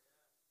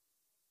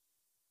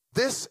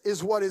 This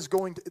is what is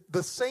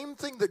the same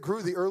thing that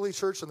grew the early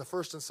church in the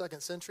 1st and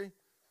 2nd century,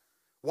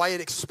 why it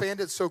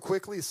expanded so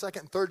quickly, the 2nd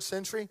and 3rd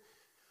century,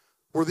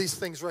 were these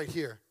things right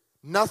here.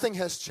 Nothing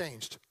has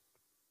changed.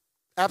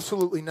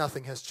 Absolutely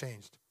nothing has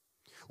changed.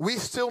 We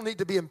still need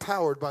to be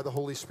empowered by the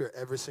Holy Spirit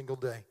every single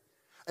day.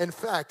 In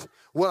fact,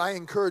 what I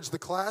encourage the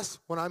class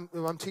when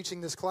I'm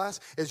teaching this class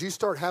is you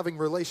start having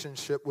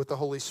relationship with the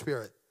Holy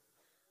Spirit.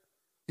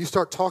 You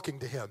start talking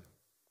to him.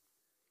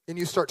 And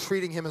you start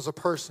treating him as a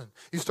person.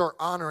 You start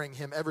honoring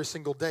him every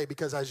single day,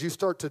 because as you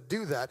start to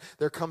do that,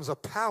 there comes a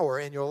power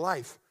in your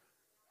life.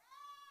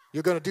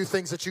 You're going to do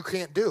things that you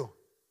can't do.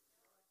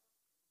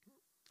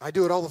 I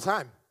do it all the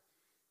time.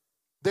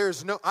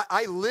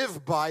 I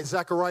live by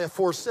Zechariah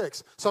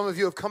 4:6. Some of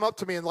you have come up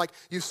to me and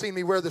you've seen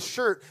me wear the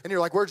shirt, and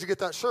you're like, where'd you get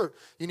that shirt?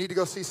 You need to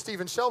go see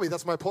Stephen Shelby.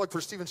 That's my plug for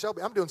Stephen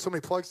Shelby. I'm doing so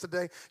many plugs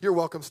today. You're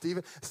welcome,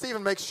 Stephen.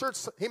 Stephen makes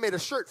shirts. He made a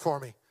shirt for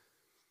me.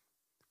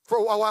 For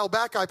a while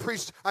back, I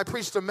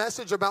preached a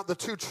message about the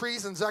two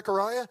trees in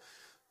Zechariah,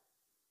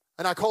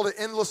 and I called it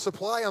Endless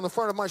Supply. On the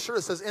front of my shirt,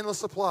 it says Endless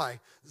Supply,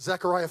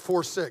 Zechariah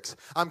 4:6.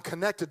 I'm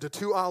connected to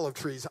two olive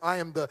trees. I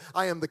am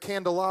the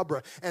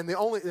candelabra. And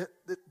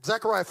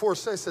Zechariah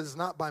 4:6 says it's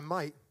not by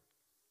might.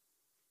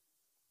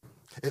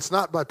 It's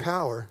not by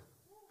power,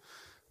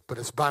 but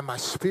it's by my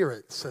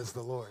spirit, says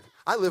the Lord.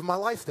 I live my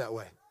life that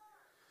way.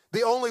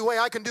 The only way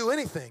I can do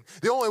anything,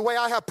 the only way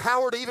I have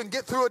power to even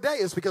get through a day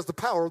is because the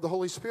power of the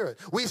Holy Spirit.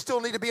 We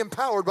still need to be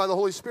empowered by the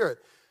Holy Spirit.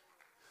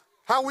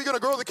 How are we going to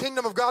grow the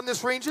kingdom of God in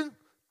this region?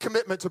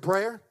 Commitment to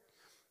prayer.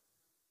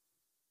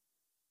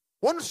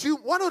 Why don't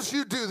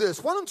you do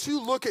this? Why don't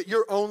you look at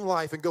your own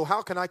life and go,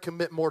 how can I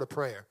commit more to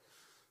prayer?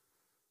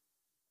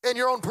 In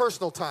your own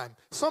personal time.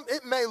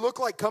 It may look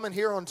like coming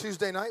here on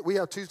Tuesday night. We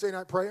have Tuesday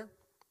night prayer.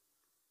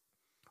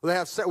 We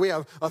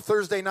have a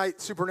Thursday night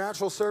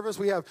supernatural service.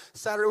 We have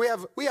Saturday.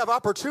 We have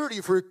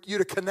opportunity for you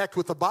to connect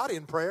with the body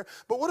in prayer.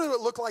 But what does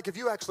it look like if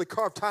you actually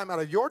carve time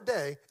out of your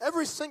day,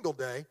 every single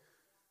day,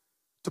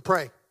 to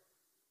pray?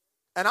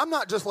 And I'm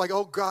not just like,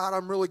 oh God,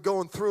 I'm really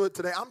going through it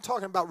today. I'm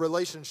talking about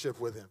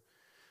relationship with him,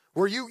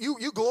 where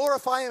you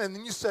glorify him and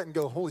then you sit and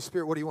go, Holy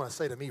Spirit, what do you want to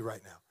say to me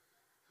right now?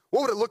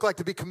 What would it look like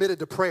to be committed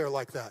to prayer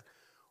like that?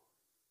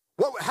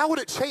 How would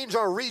it change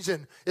our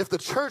region if the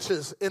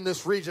churches in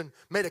this region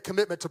made a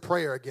commitment to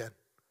prayer again?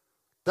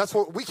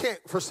 We can't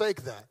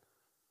forsake that.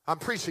 I'm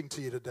preaching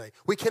to you today.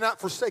 We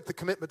cannot forsake the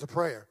commitment to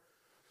prayer.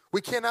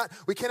 We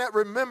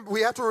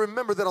have to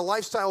remember that a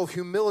lifestyle of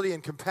humility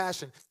and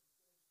compassion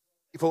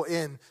people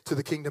into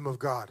the kingdom of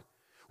God.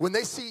 When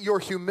they see your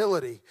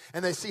humility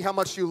and they see how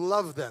much you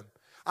love them,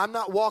 I'm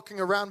not walking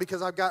around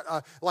because I've got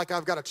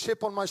a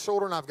chip on my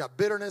shoulder and I've got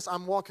bitterness.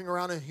 I'm walking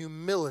around in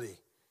humility.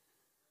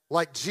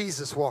 Like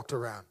Jesus walked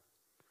around.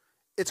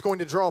 It's going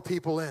to draw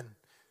people in.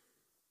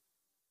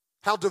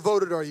 How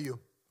devoted are you?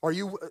 Are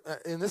you,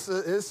 and this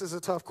is a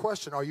tough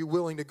question, are you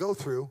willing to go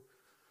through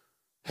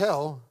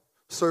hell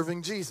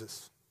serving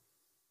Jesus?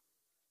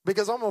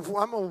 Because I'm going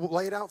to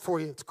lay it out for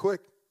you. It's quick.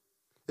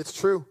 It's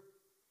true.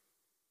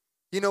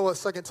 You know what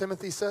 2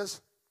 Timothy says?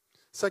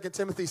 2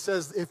 Timothy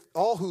says, if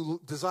all who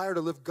desire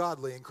to live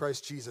godly in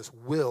Christ Jesus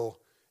will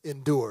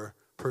endure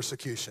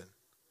persecution.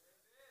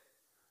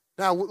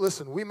 Now,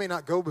 listen, we may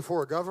not go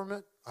before a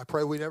government. I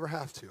pray we never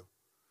have to.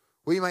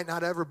 We might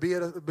not ever be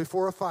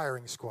before a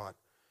firing squad.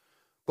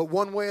 But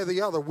one way or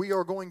the other, we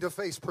are going to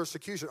face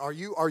persecution. Are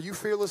you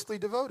fearlessly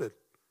devoted?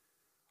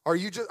 Are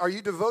you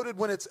devoted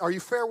are you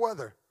fair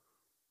weather?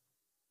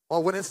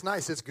 Well, when it's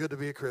nice, it's good to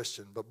be a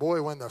Christian. But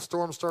boy, when the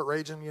storms start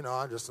raging,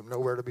 I just am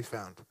nowhere to be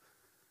found.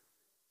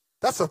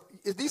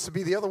 It needs to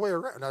be the other way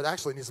around. No, it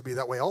actually needs to be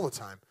that way all the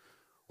time.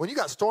 When you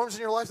got storms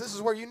in your life, this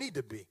is where you need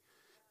to be.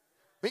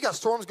 When you got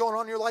storms going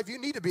on in your life, you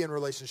need to be in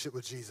relationship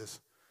with Jesus.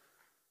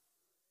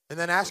 And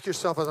then ask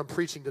yourself as I'm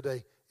preaching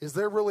today, is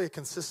there really a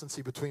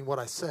consistency between what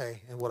I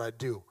say and what I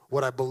do,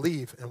 what I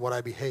believe and what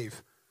I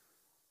behave?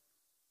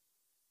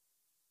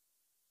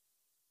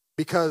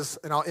 Because,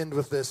 and I'll end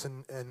with this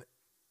and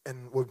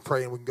we'll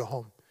pray and we can go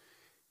home.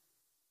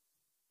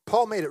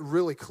 Paul made it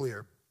really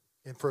clear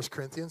in 1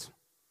 Corinthians.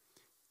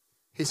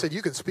 He said,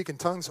 you can speak in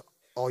tongues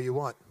all you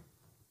want.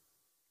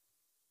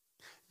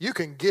 You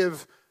can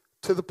give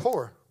to the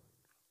poor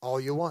all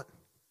you want.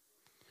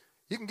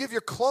 You can give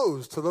your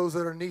clothes to those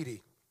that are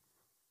needy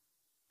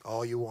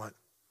all you want.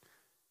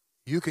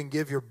 You can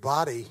give your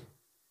body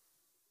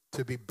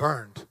to be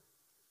burned.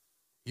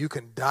 You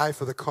can die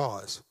for the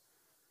cause.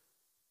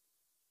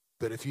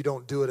 But if you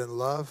don't do it in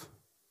love,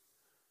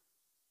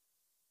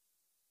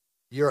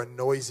 you're a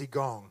noisy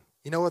gong.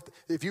 You know what?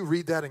 If you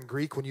read that in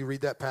Greek, when you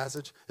read that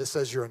passage, it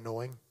says you're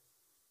annoying.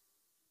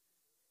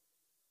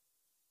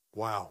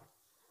 Wow.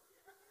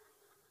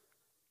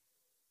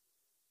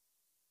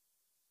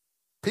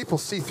 People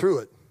see through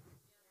it.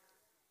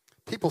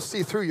 People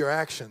see through your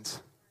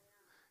actions,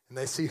 and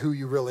they see who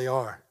you really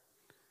are.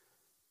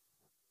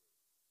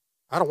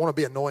 I don't want to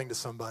be annoying to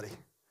somebody.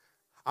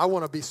 I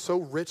want to be so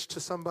rich to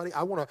somebody.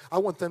 I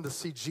want them to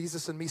see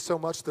Jesus in me so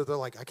much that they're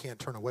like, I can't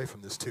turn away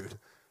from this dude.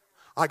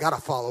 I got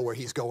to follow where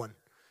he's going.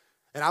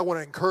 And I want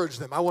to encourage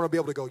them. I want to be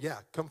able to go, yeah,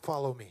 come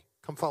follow me.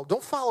 Come follow.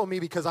 Don't follow me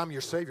because I'm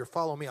your Savior.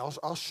 Follow me.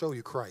 I'll show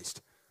you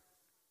Christ.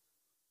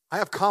 I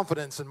have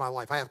confidence in my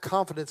life. I have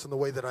confidence in the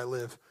way that I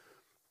live.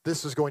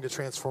 This is going to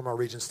transform our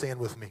region. Stand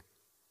with me.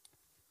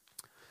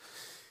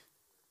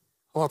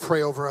 I want to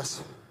pray over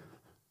us.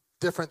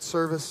 Different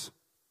service.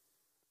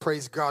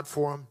 Praise God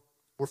for them.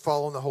 We're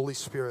following the Holy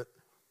Spirit.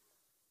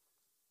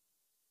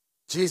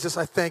 Jesus,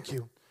 I thank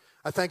you.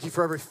 I thank you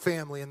for every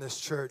family in this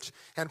church.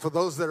 And for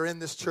those that are in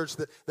this church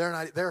that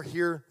they're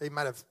here, they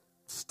might have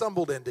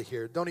stumbled into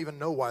here, don't even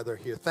know why they're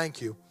here.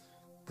 Thank you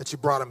that you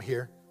brought them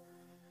here.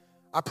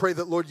 I pray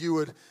that, Lord, you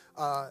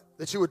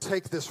would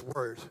take this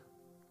word.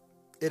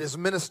 It is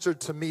ministered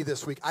to me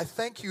this week. I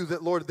thank you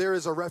that, Lord, there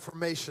is a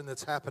reformation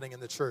that's happening in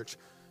the church.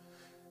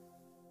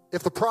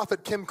 If the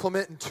prophet Kim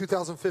Clement in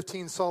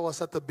 2015 saw us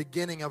at the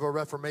beginning of a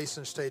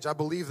reformation stage, I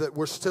believe that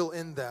we're still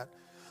in that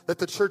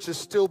the church is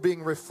still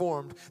being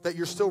reformed, that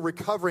you're still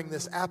recovering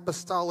this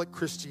apostolic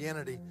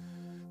Christianity.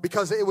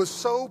 Because it was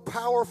so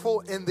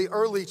powerful in the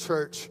early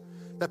church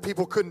that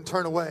people couldn't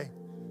turn away.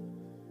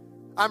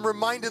 I'm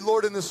reminded,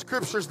 Lord, in the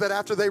scriptures that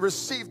after they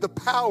received the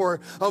power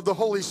of the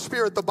Holy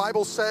Spirit, the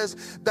Bible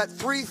says that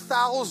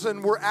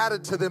 3,000 were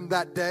added to them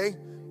that day.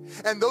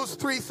 And those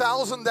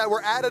 3,000 that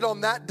were added on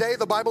that day,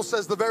 the Bible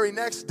says the very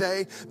next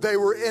day, they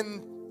were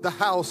in the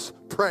house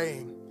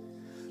praying.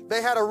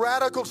 They had a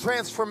radical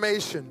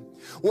transformation.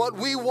 What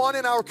we want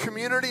in our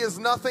community is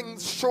nothing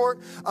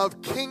short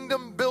of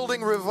kingdom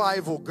building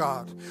revival,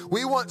 God.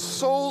 We want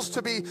souls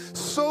to be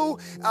so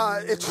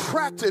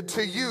attracted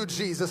to you,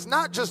 Jesus,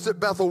 not just at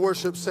Bethel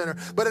Worship Center,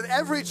 but at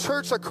every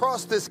church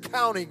across this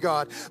county,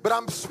 God. But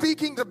I'm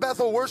speaking to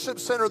Bethel Worship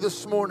Center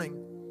this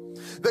morning.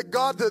 That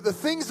God, the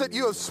things that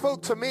you have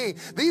spoke to me,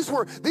 these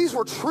were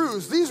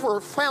truths. These were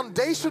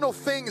foundational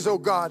things, oh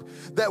God,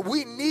 that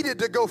we needed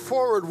to go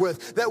forward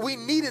with, that we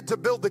needed to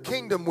build the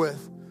kingdom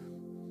with.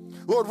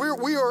 Lord,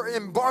 we are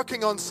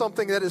embarking on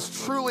something that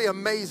is truly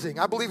amazing.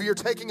 I believe you're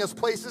taking us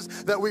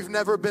places that we've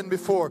never been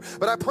before.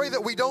 But I pray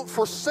that we don't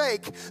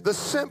forsake the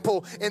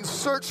simple in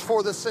search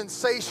for the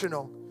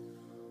sensational.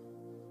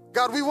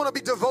 God, we want to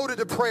be devoted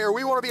to prayer.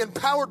 We want to be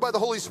empowered by the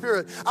Holy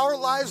Spirit. Our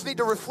lives need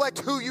to reflect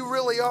who you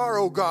really are,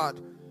 oh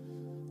God.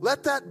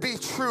 Let that be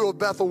true of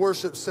Bethel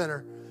Worship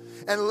Center.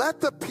 And let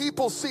the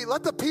people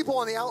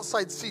on the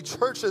outside see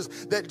churches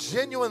that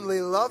genuinely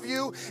love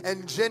you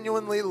and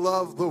genuinely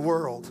love the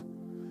world.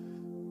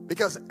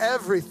 Because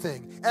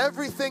everything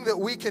that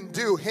we can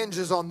do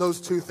hinges on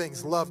those two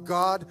things. Love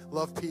God,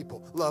 love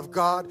people. Love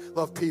God,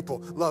 love people.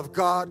 Love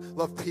God,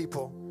 love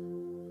people.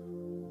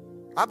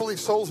 I believe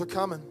souls are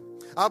coming.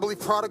 I believe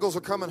prodigals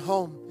are coming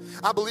home.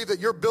 I believe that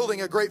you're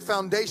building a great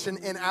foundation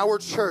in our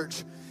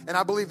church. And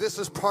I believe this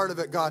is part of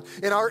it, God.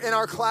 In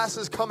our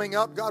classes coming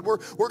up, God, we're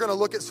going to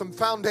look at some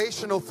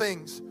foundational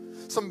things,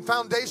 some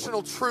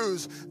foundational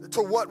truths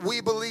to what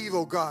we believe,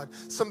 oh God.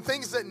 Some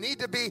things that need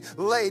to be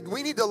laid.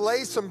 We need to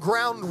lay some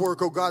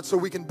groundwork, oh God, so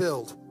we can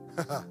build.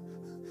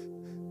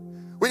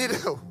 We need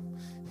to.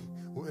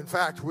 In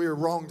fact, we are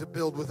wrong to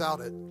build without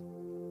it.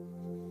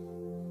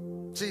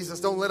 Jesus,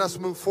 don't let us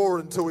move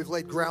forward until we've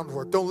laid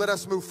groundwork. Don't let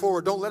us move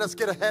forward. Don't let us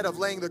get ahead of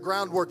laying the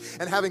groundwork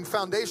and having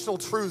foundational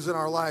truths in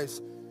our lives.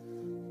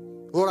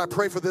 Lord, I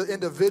pray for the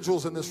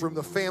individuals in this room,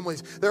 the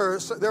families.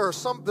 There's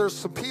some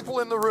people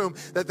in the room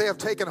that they have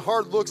taken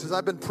hard looks as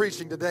I've been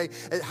preaching today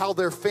at how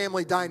their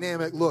family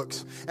dynamic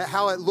looks, at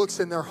how it looks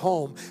in their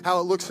home, how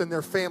it looks in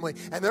their family.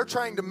 And they're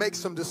trying to make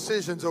some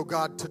decisions, oh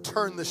God, to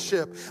turn the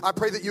ship. I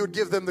pray that you would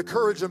give them the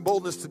courage and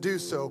boldness to do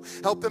so.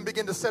 Help them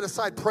begin to set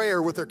aside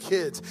prayer with their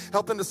kids.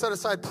 Help them to set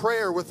aside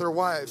prayer with their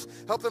wives.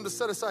 Help them to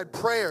set aside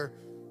prayer.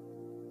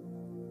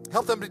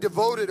 Help them to be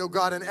devoted, oh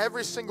God, in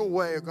every single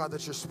way, oh God,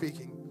 that you're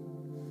speaking.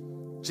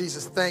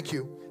 Jesus, thank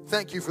you.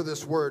 Thank you for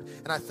this word.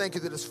 And I thank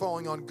you that it's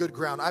falling on good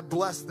ground. I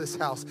bless this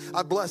house.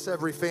 I bless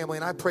every family.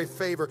 And I pray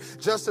favor.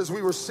 Just as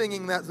we were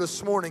singing that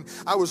this morning,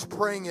 I was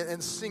praying it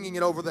and singing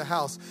it over the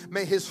house.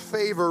 May his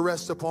favor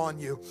rest upon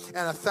you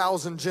and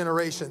 1,000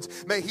 generations.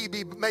 May you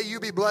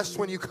be blessed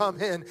when you come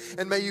in.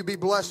 And may you be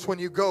blessed when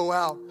you go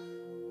out.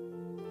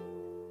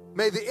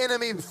 May the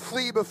enemy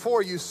flee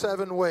before you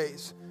 7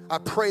 ways. I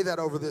pray that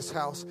over this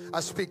house. I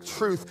speak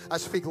truth. I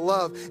speak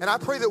love. And I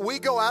pray that we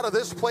go out of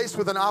this place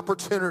with an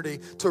opportunity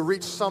to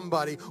reach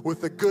somebody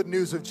with the good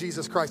news of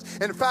Jesus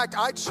Christ. In fact,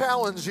 I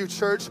challenge you,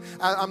 church.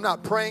 I'm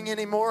not praying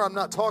anymore. I'm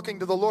not talking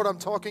to the Lord. I'm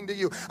talking to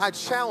you. I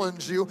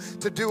challenge you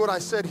to do what I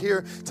said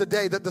here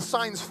today, that the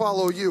signs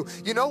follow you.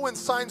 You know when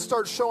signs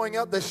start showing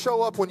up? They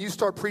show up when you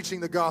start preaching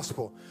the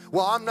gospel.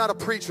 Well, I'm not a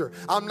preacher.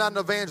 I'm not an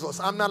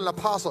evangelist. I'm not an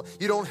apostle.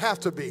 You don't have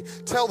to be.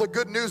 Tell the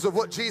good news of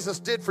what Jesus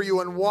did for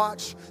you and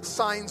watch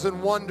signs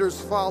and wonders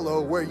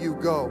follow where you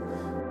go.